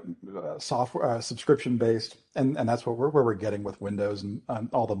become software subscription based, and that's what where we're getting with Windows and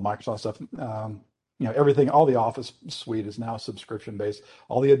all the Microsoft stuff. Everything, all the Office suite is now subscription based.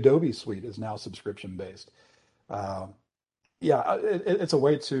 All the Adobe suite is now subscription based. Uh, yeah, it's a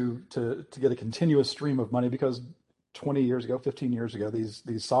way to get a continuous stream of money because 20 years ago, 15 years ago, these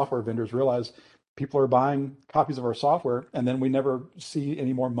software vendors realized people are buying copies of our software and then we never see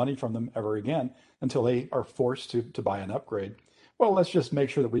any more money from them ever again until they are forced to buy an upgrade. Well, let's just make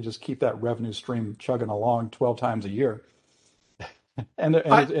sure that we just keep that revenue stream chugging along 12 times a year.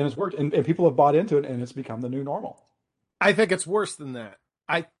 I It's worked and people have bought into it and it's become the new normal. I think it's worse than that.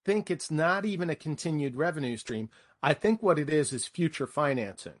 I think it's not even a continued revenue stream. I think what it is future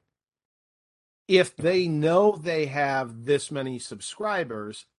financing. If they know they have this many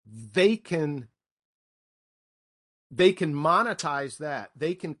subscribers, they can monetize that.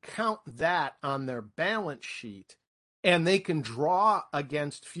 They can count that on their balance sheet and they can draw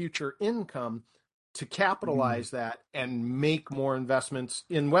against future income to Mm, capitalize that and make more investments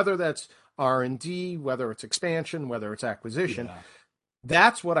in whether that's R&D, whether it's expansion, whether it's acquisition. yeah.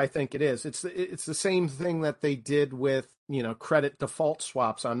 That's what I think it is. It's the same thing that they did with, credit default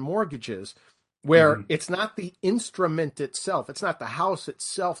swaps on mortgages, where Hmm. it's not the instrument itself, it's not the house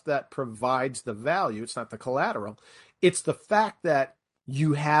itself that provides the value, it's not the collateral. It's the fact that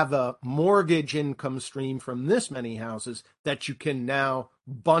you have a mortgage income stream from this many houses that you can now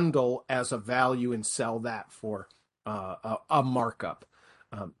bundle as a value and sell that for a markup.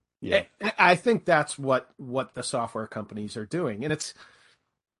 Um, Yeah. I think that's what the software companies are doing, and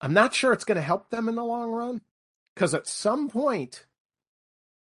I'm not sure it's going to help them in the long run, because at some point,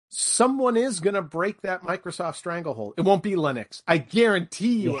 someone is going to break that Microsoft stranglehold. It won't be Linux. I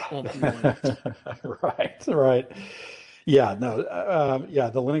guarantee you it won't be Linux. Right, right. Yeah, no,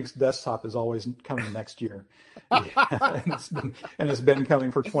 yeah, the Linux desktop is always coming next year. Yeah, and it's been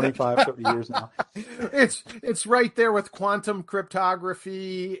coming for 25, 30 years now. It's right there with quantum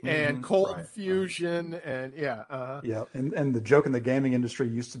cryptography and cold Right, right. fusion and yeah. Yeah, and the joke in the gaming industry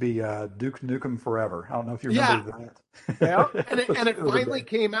used to be Duke Nukem Forever. I don't know if you Yeah. remember Yeah. that. And It was, it it was a finally bit.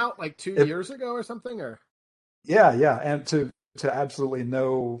 came out like 2 years It, ago or something, or yeah, yeah, and to absolutely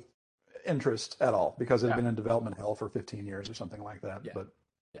no interest at all because it had yeah. been in development hell for 15 years or something like that. Yeah.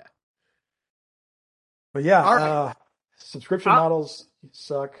 Yeah. But yeah, All right. subscription I'll, models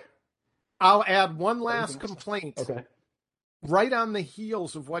suck. I'll add one last Everything else sucks. complaint Okay. right on the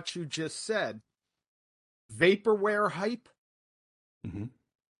heels of what you just said. Vaporware hype Hmm.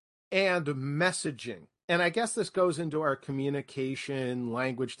 and messaging. And I guess this goes into our communication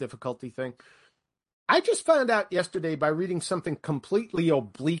language difficulty thing. I just found out yesterday by reading something completely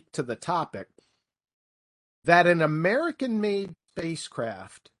oblique to the topic that an American made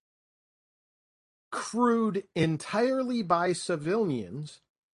spacecraft crewed entirely by civilians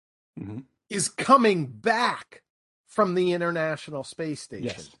Hmm. is coming back from the International Space Station.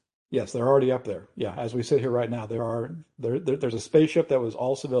 Yes. Yes, they're already up there. Yeah, as we sit here right now, there's a spaceship that was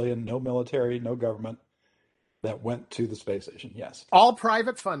all civilian, no military, no government that went to the space station. Yes. All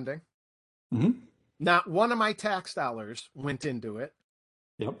private funding. Hmm. Not one of my tax dollars went into it.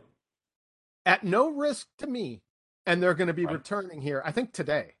 Yep. At no risk to me. And they're going to be Right. returning here. I think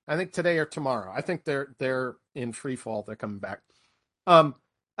today. I think today or tomorrow. I think they're in free fall. They're coming back. Um,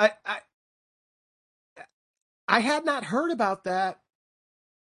 I I had not heard about that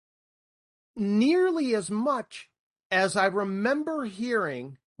nearly as much as I remember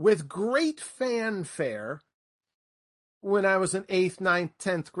hearing with great fanfare when I was in 8th, ninth,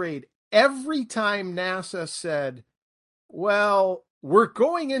 10th grade. Every time NASA said, well, we're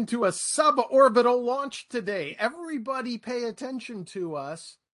going into a suborbital launch today. Everybody pay attention to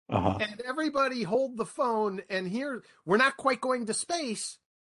us. Uh-huh. And everybody hold the phone and here we're not quite going to space,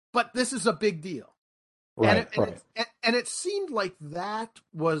 but this is a big deal. And Right, right. it seemed like that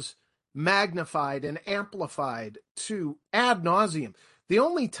was magnified and amplified to ad nauseum. The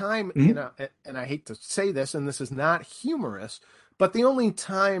only time, Hmm. and I hate to say this, and this is not humorous, but the only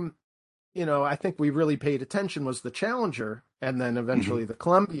time, I think we really paid attention was the Challenger and then Hmm. eventually the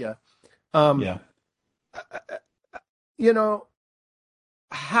Columbia. Um, Yeah. you know,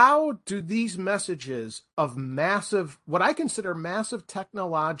 how do these messages of massive, what I consider massive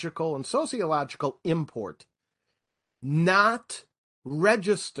technological and sociological import, not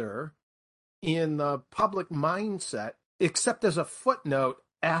register in the public mindset except as a footnote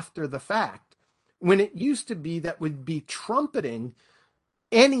after the fact, when it used to be that would be trumpeting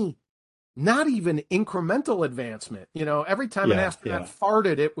any, not even incremental advancement? Every time an Yeah, astronaut yeah.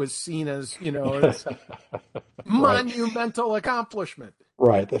 farted, it was seen as, as Right. monumental accomplishment.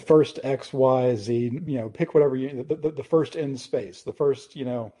 Right. The first X, Y, Z, pick whatever the first in space, the first,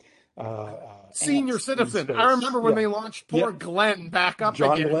 Senior ants in citizen. I space. remember when Yeah. they launched Yeah. poor Glenn back up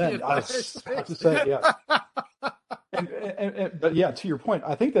John again. Glenn. I was about to say, yes. But yeah, to your point,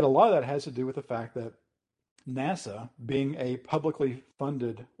 I think that a lot of that has to do with the fact that NASA, being a publicly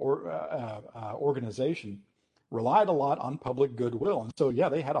funded organization, relied a lot on public goodwill. And so, yeah,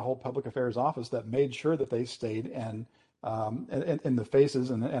 they had a whole public affairs office that made sure that they stayed in the faces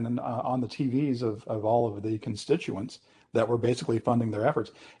and on the TVs of all of the constituents that were basically funding their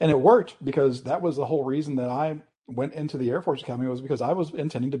efforts. And it worked because that was the whole reason that I went into the Air Force Academy, was because I was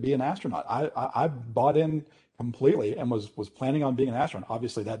intending to be an astronaut. I bought in completely and was planning on being an astronaut.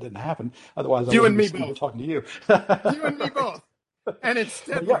 Obviously, that didn't happen. Otherwise, I You and wouldn't be me sitting here both. talking to you. You and me both. And But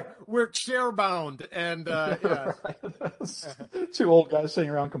instead, yeah, we're chair bound. And yeah. right. Two old guys sitting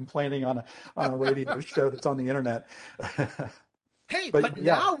around complaining on a radio show that's on the internet. Hey, But but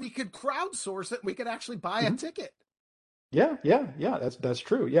yeah. now we could crowdsource it. We could actually buy a Mhm. ticket. Yeah, yeah, yeah. That's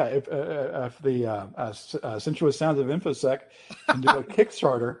true. Yeah, if the Sensuous Sounds of InfoSec can do a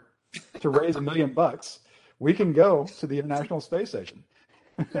Kickstarter to raise $1 million, we can go to the International Space Station.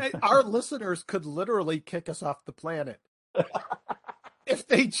 Our listeners could literally kick us off the planet if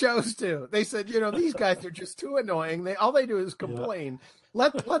they chose to. They said, these guys are just too annoying. All they do is Yeah. complain.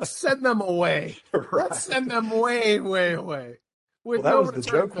 Let's send them away. Let's Right. send them way, way away Well, with that no was the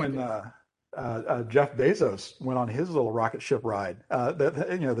return joke when ticket. Jeff Bezos went on his little rocket ship ride.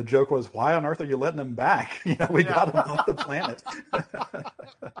 The joke was, "Why on earth are you letting him back? We Yeah. got him off the planet."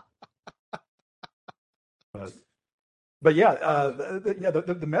 But, but yeah,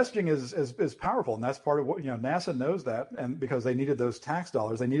 the messaging is powerful, and that's part of what NASA knows that, and because they needed those tax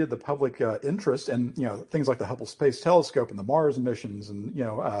dollars, they needed the public interest, and things like the Hubble Space Telescope and the Mars missions, and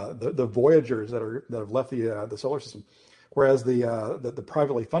the Voyagers that have left the solar system, whereas the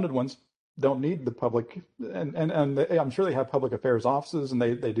privately funded ones don't need the public, and I'm sure they have public affairs offices and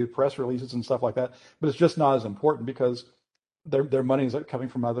they do press releases and stuff like that, but it's just not as important because their money is coming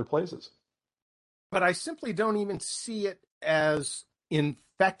from other places. But I simply don't even see it as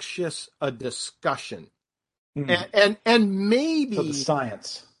infectious a discussion. Mm. And So the maybe,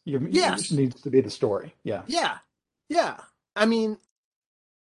 science yes, needs to be the story. Yeah. yeah, yeah. I mean,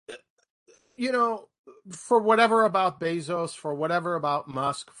 you know, for whatever about Bezos, for whatever about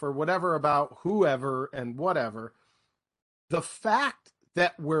Musk, for whatever about whoever and whatever, the fact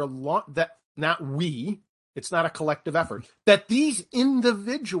that that not we, it's not a collective effort, that these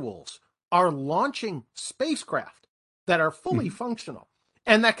individuals are launching spacecraft that are fully Mhm. functional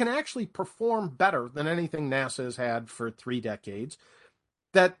and that can actually perform better than anything NASA has had for 3 decades,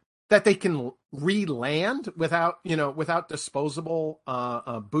 that they can re-land without disposable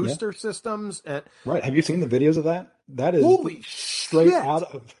Yeah. booster systems. And Right. Have you seen the videos of that? That is holy straight shit! out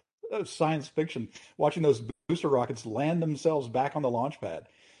of science fiction. Watching those booster rockets land themselves back on the launch pad.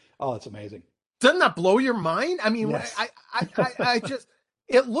 Oh, it's amazing. Doesn't that blow your mind? I mean, Yes. I just,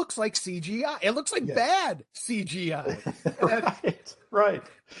 it looks like CGI. It looks like Yes. bad CGI. And, Right.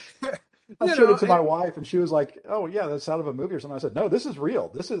 Right. I you showed know, it to my wife, and she was like, "Oh yeah, that's out of a movie or something." I said, "No, this is real.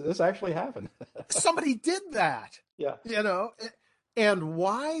 This actually happened." somebody did that, Yeah. you know, and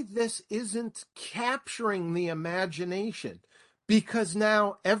why this isn't capturing the imagination, because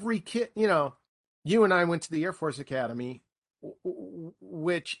now every kid, you and I went to the Air Force Academy,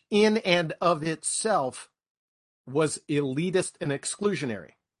 which in and of itself was elitist and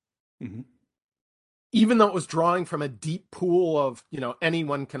exclusionary, Hmm. even though it was drawing from a deep pool of,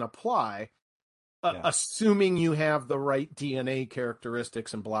 anyone can apply, Yeah. assuming you have the right DNA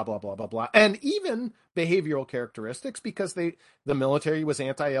characteristics and blah, blah, blah, blah, blah. And even behavioral characteristics, because the military was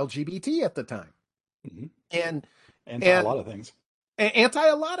anti-LGBT at the time. Hmm. And, Anti a and lot of things. anti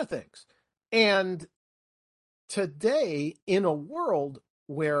a lot of things. And today, in a world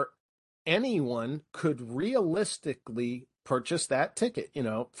where anyone could realistically purchase that ticket.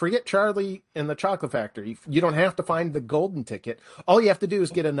 Forget Charlie and the Chocolate Factory. You don't have to find the golden ticket. All you have to do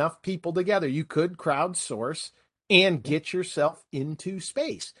is get enough people together. You could crowdsource and Yeah. get yourself into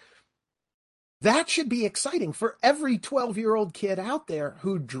space. That should be exciting for every 12-year-old kid out there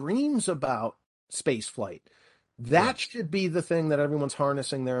who dreams about space flight. Yeah. That should be the thing that everyone's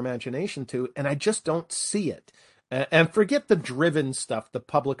harnessing their imagination to, and I just don't see it. And forget the driven stuff, the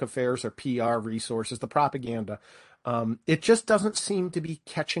public affairs or PR resources, the propaganda. It just doesn't seem to be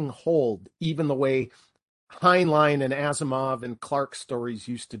catching hold, even the way Heinlein and Asimov and Clark stories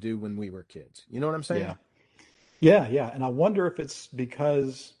used to do when we were kids. You know what I'm saying? Yeah. Yeah. Yeah. And I wonder if it's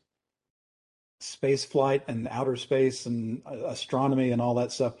because space flight and outer space and astronomy and all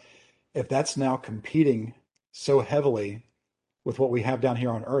that stuff, if that's now competing so heavily with what we have down here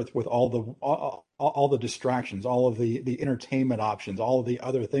on Earth, with all the distractions, all of the entertainment options, all of the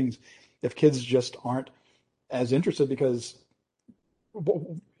other things, if kids just aren't as interested because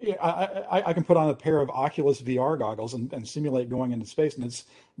I can put on a pair of Oculus VR goggles and simulate going into space, and it's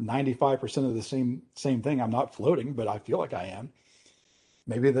 95% of the same thing. I'm not floating, but I feel like I am.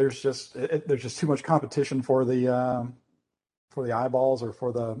 Maybe there's just too much competition for the eyeballs or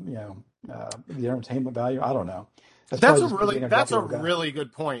for the entertainment value. I don't know. That's That's probably a just me really being a that's grumpy a old guy. really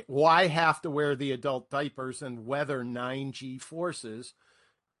good point. Why have to wear the adult diapers and weather 9G forces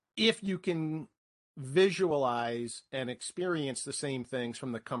if you can visualize and experience the same things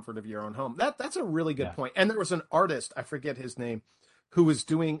from the comfort of your own home? That's a really good Yeah. point. And there was an artist, I forget his name, who was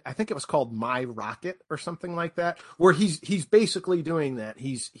doing, I think it was called My Rocket or something like that, where he's basically doing that.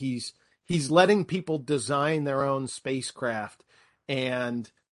 He's letting people design their own spacecraft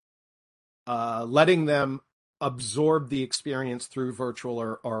and letting them absorb the experience through virtual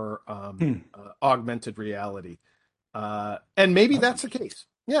or Hmm. augmented reality. And maybe That's that's the interesting. case.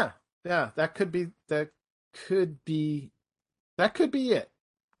 Yeah, yeah, could be that could be it.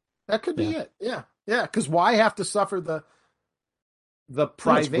 That could be Yeah. it. Yeah, yeah. Because why have to suffer the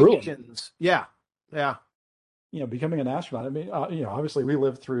Yeah, it's grueling. privations. Yeah. Yeah. Becoming an astronaut. I mean, obviously we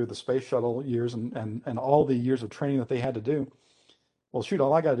lived through the space shuttle years and all the years of training that they had to do. Well, shoot,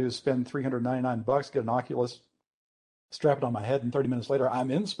 all I got to do is spend $399, get an Oculus, strap it on my head, and 30 minutes later, I'm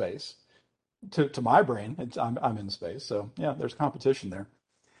in space. To my brain, I'm in space. So yeah, there's competition there,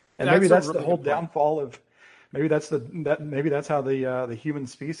 and maybe That's a that's the really whole good point. downfall of. Maybe that's how the human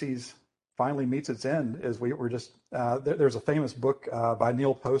species finally meets its end. Is we're just there's a famous book by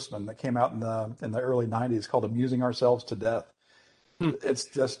Neil Postman that came out in the early '90s called "Amusing Ourselves to Death." Hmm. It's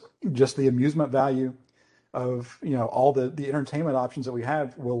just the amusement value of all the entertainment options that we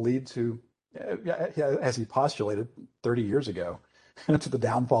have will lead to, as he postulated 30 years ago, to the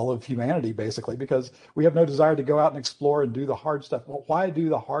downfall of humanity, basically, because we have no desire to go out and explore and do the hard stuff. Well, why do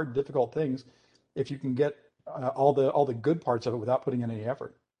the hard, difficult things if you can get all the good parts of it without putting in any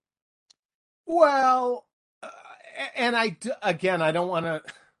effort? Well, and again, I don't want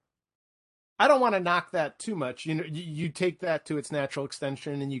to knock that too much. You take that to its natural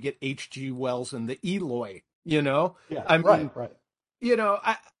extension and you get H.G. Wells and the Eloi, Yeah, I right, mean, right. you know,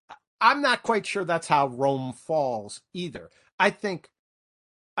 I, I'm not quite sure that's how Rome falls either. I think,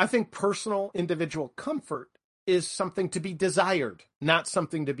 I think personal individual comfort is something to be desired, not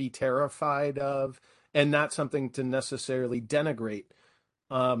something to be terrified of, and not something to necessarily denigrate.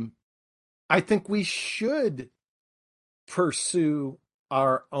 Um, I think we should pursue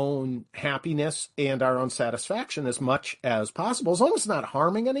our own happiness and our own satisfaction as much as possible, as long as it's not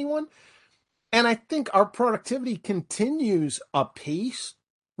harming anyone. And I think our productivity continues apace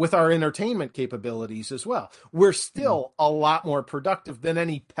with our entertainment capabilities as well. We're Mhm. still a lot more productive than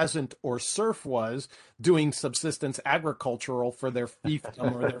any peasant or serf was doing subsistence agricultural for their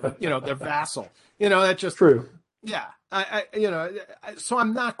fiefdom or their vassal. That just, True. yeah. So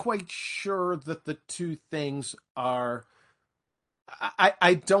I'm not quite sure that the two things are.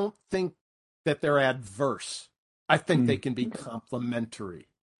 I don't think that they're adverse. I think they Mm. can be Okay. complementary.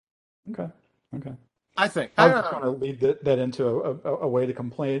 Okay. Okay. I think. I I was don't just know. going to lead that into a way to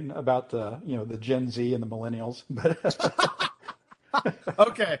complain about the Gen Z and the millennials, but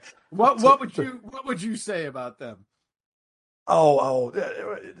Okay. to, to What would you say about them? oh,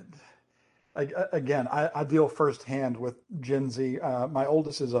 again, I deal firsthand with Gen Z. My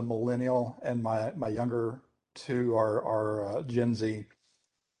oldest is a millennial, and my younger two are Gen Z.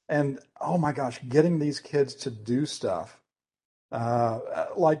 And oh my gosh, getting these kids to do stuff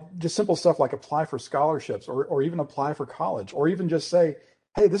like just simple stuff like apply for scholarships or even apply for college or even just say,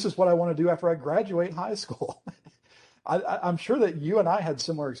 hey, this is what I want to do after I graduate high school. I'm sure that you and I had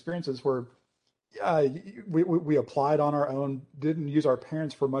similar experiences where uh, we applied on our own, didn't use our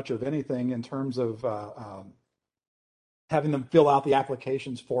parents for much of anything in terms of having them fill out the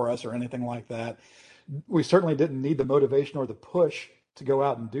applications for us or anything like that. We certainly didn't need the motivation or the push to go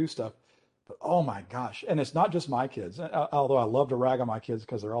out and do stuff. But oh my gosh, and it's not just my kids, although I love to rag on my kids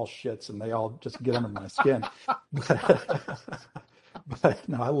because they're all shits and they all just get under my skin. But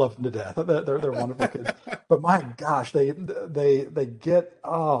no, I love them to death. They're wonderful kids. But my gosh, they get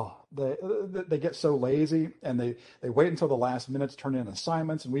they get so lazy and they wait until the last minute to turn in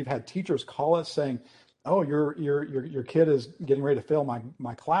assignments. And we've had teachers call us saying, "Oh, your kid is getting ready to fail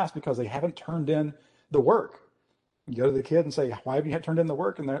my class because they haven't turned in the work." You go to the kid and say, "Why have you turned in the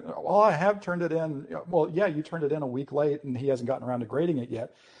work?" And they're, "Well, I have turned it in." Well, yeah, you turned it in a week late, and he hasn't gotten around to grading it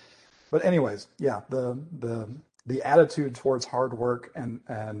yet. But anyways, yeah, the attitude towards hard work and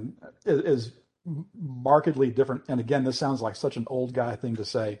is markedly different. And again, this sounds like such an old guy thing to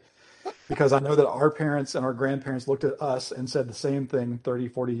say because I know that our parents and our grandparents looked at us and said the same thing 30,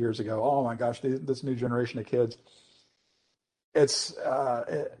 40 years ago. Oh my gosh, this new generation of kids. It's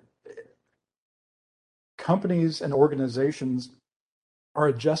companies and organizations are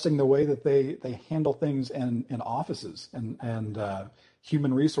adjusting the way that they handle things in offices and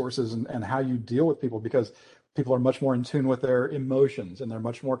human resources and how you deal with people because people are much more in tune with their emotions and they're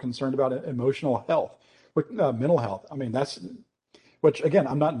much more concerned about emotional health, with mental health. I mean, that's which again,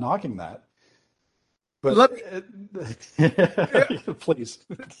 I'm not knocking that, but Let me yeah, please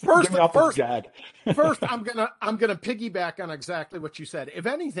get first me off this first jag. first I'm gonna piggyback on exactly what you said. If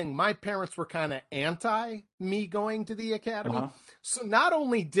anything, my parents were kind of anti me going to the academy. Uh-huh. So not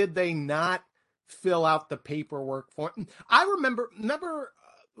only did they not fill out the paperwork for it, I remember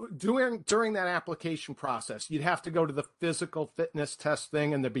during that application process, you'd have to go to the physical fitness test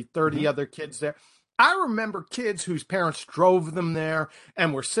thing, and there'd be 30 Hmm. other kids there. I remember kids whose parents drove them there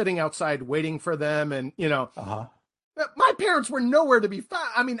and were sitting outside waiting for them, and Uh-huh. my parents were nowhere to be found.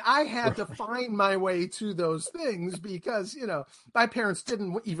 I mean, I had to Right. find my way to those things because, my parents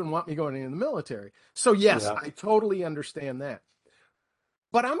didn't even want me going into the military. So, yes, Yeah. I totally understand that.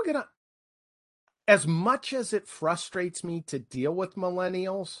 But as much as it frustrates me to deal with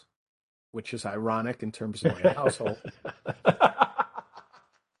millennials, which is ironic in terms of my household,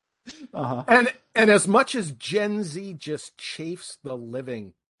 Uh-huh. and as much as Gen Z just chafes the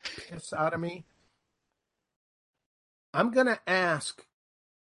living piss out of me, I'm going to ask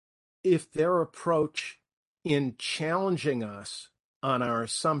if their approach in challenging us on our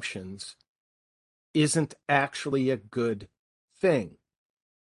assumptions isn't actually a good thing.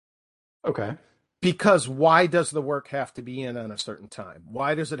 Okay. Because why does the work have to be in on a certain time?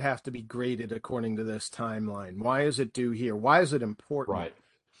 Why does it have to be graded according to this timeline? Why is it due here? Why is it important? Right.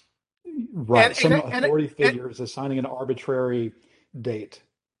 Right. Some And, authority and, figure is assigning an arbitrary date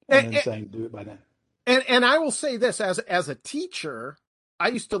and then and, saying, do it by then. and I will say this, as a teacher, I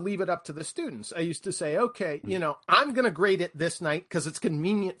used to leave it up to the students. I used to say, okay, I'm going to grade it this night because it's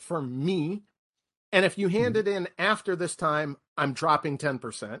convenient for me. And if you hand it in after this time, I'm dropping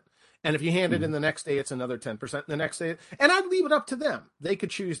 10%. And if you hand it in the next day, it's another 10%. The next day, and I'd leave it up to them. They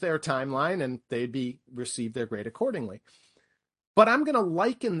could choose their timeline and they'd receive their grade accordingly. But I'm going to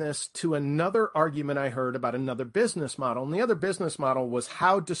liken this to another argument I heard about another business model. And the other business model was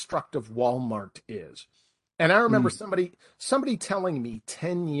how destructive Walmart is. And I remember somebody telling me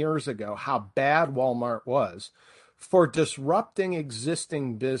 10 years ago how bad Walmart was for disrupting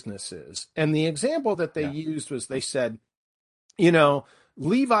existing businesses. And the example that they used was they said,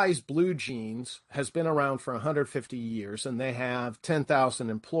 Levi's Blue Jeans has been around for 150 years and they have 10,000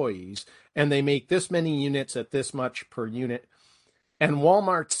 employees and they make this many units at this much per unit. And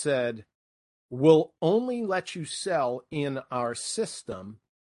Walmart said, we'll only let you sell in our system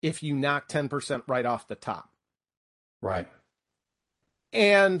if you knock 10% right off the top. Right.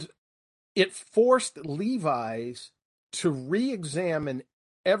 And it forced Levi's to re-examine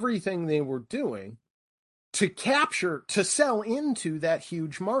everything they were doing to sell into that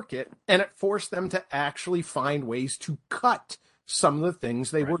huge market. And it forced them to actually find ways to cut some of the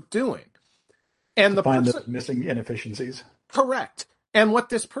things they were doing. And to find the missing inefficiencies. Correct. And what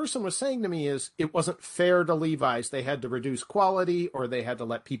this person was saying to me is it wasn't fair to Levi's. They had to reduce quality, or they had to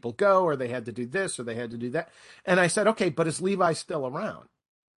let people go, or they had to do this, or they had to do that. And I said, okay, but is Levi's still around?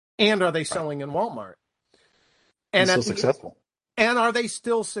 And are they selling in Walmart? And still successful. And are they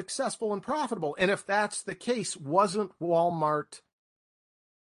still successful and profitable? And if that's the case, wasn't Walmart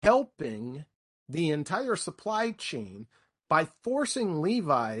helping the entire supply chain by forcing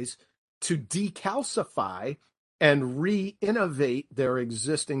Levi's to decalcify and re-innovate their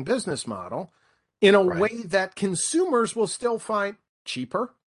existing business model in a way that consumers will still find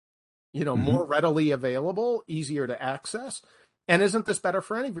cheaper, more readily available, easier to access? And isn't this better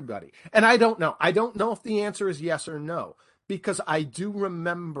for everybody? And I don't know. I don't know if the answer is yes or no, because I do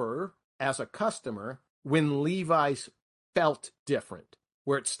remember as a customer when Levi's felt different,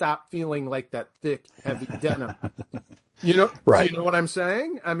 where it stopped feeling like that thick, heavy denim. Do you know what I'm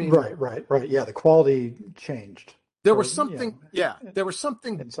saying? I mean, right. Yeah, the quality changed. There was something, there was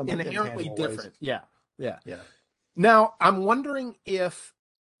something inherently different. Yeah. Now, I'm wondering if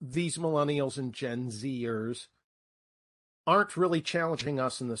these millennials and Gen Zers aren't really challenging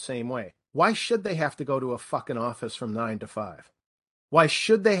us in the same way. Why should they have to go to a fucking office from 9 to 5? Why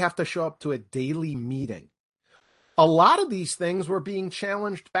should they have to show up to a daily meeting? A lot of these things were being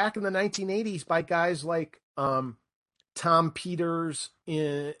challenged back in the 1980s by guys like Tom Peters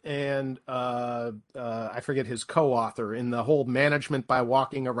and I forget his co-author in the whole management by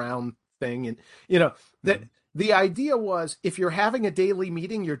walking around thing. And, that the idea was if you're having a daily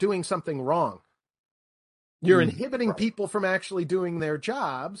meeting, you're doing something wrong. You're inhibiting people from actually doing their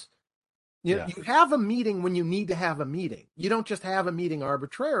jobs. You have a meeting when you need to have a meeting. You don't just have a meeting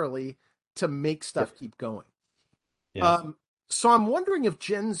arbitrarily to make stuff keep going. So I'm wondering if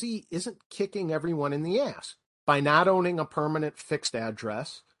Gen Z isn't kicking everyone in the ass by not owning a permanent fixed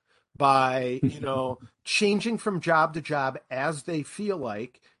address, by, changing from job to job as they feel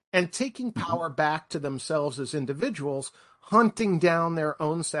like, and taking power back to themselves as individuals, hunting down their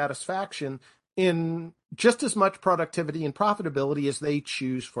own satisfaction in just as much productivity and profitability as they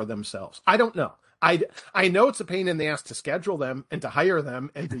choose for themselves. I don't know. I know it's a pain in the ass to schedule them and to hire them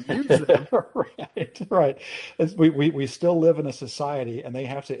and to use them. Right. We still live in a society, and they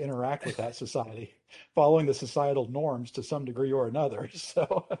have to interact with that society, following the societal norms to some degree or another.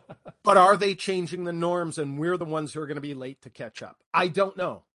 So, but are they changing the norms, and we're the ones who are going to be late to catch up? I don't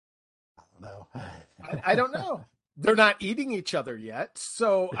know. I don't know. They're not eating each other yet,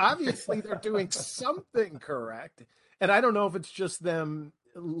 so obviously they're doing something correct. And I don't know if it's just them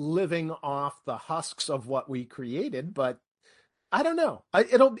living off the husks of what we created, but I don't know.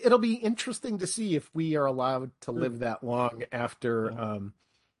 It'll be interesting to see if we are allowed to live that long after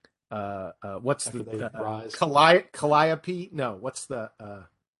what's After the they rise. Calliope? No, what's the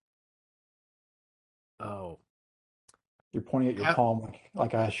oh You're pointing at your palm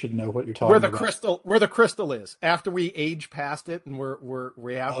like I should know what you're talking where the about. crystal is after we age past it and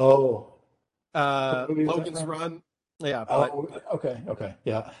we have Oh, what movie was that Logan's from? Run. Yeah, but Oh, okay,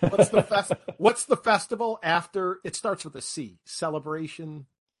 yeah. what's the festival after it starts with a C? Celebration.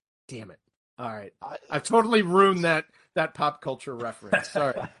 Damn it. All right. I've totally ruined that pop culture reference.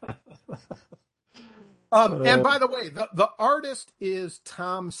 Sorry. And by the way, the artist is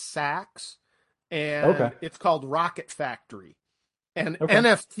Tom Sachs, and Okay. it's called Rocket Factory. And Okay.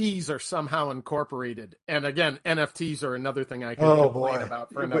 NFTs are somehow incorporated. And again, NFTs are another thing I can complain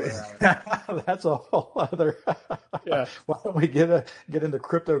about for another hour. That's a whole other. Yeah. Why don't we get into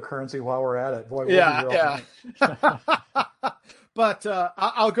cryptocurrency while we're at it? Boy, we'll Yeah. But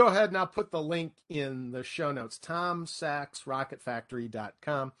I'll go ahead and I'll put the link in the show notes.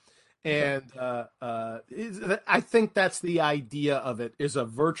 TomSachsRocketFactory.com. And I think that's the idea of it, is a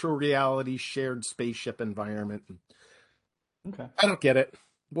virtual reality shared spaceship environment. Okay. I don't get it.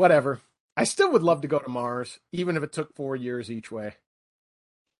 Whatever. I still would love to go to Mars, even if it took 4 years each way.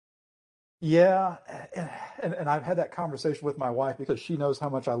 Yeah, and I've had that conversation with my wife because she knows how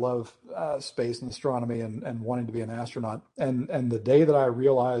much I love space and astronomy and wanting to be an astronaut. And the day that I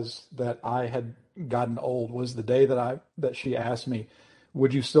realized that I had gotten old was the day that she asked me,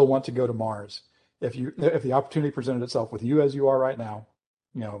 "Would you still want to go to Mars if the opportunity presented itself with you as you are right now,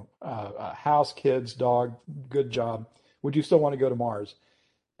 house, kids, dog, good job, would you still want to go to Mars?"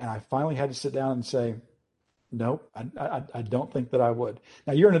 And I finally had to sit down and say, nope, I don't think that I would.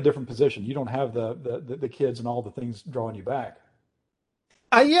 Now you're in a different position. You don't have the kids and all the things drawing you back.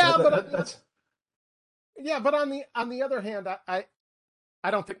 Yeah, That's but on the other hand, I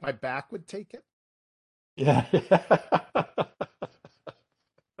don't think my back would take it. yeah.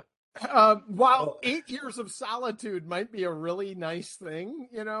 While 8 years of solitude might be a really nice thing,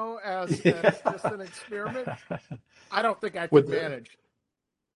 as just an experiment, I don't think I could manage.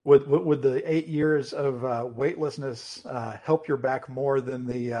 Would the 8 years of weightlessness help your back more than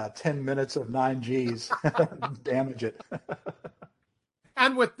the 10 minutes of 9Gs damage it?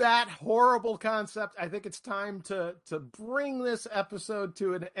 And with that horrible concept, I think it's time to bring this episode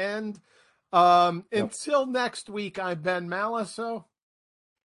to an end. Until next week, I'm Ben Maliso.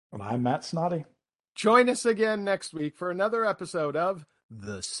 And I'm Matt Snoddy. Join us again next week for another episode of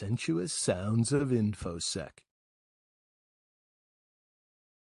The Sensuous Sounds of InfoSec.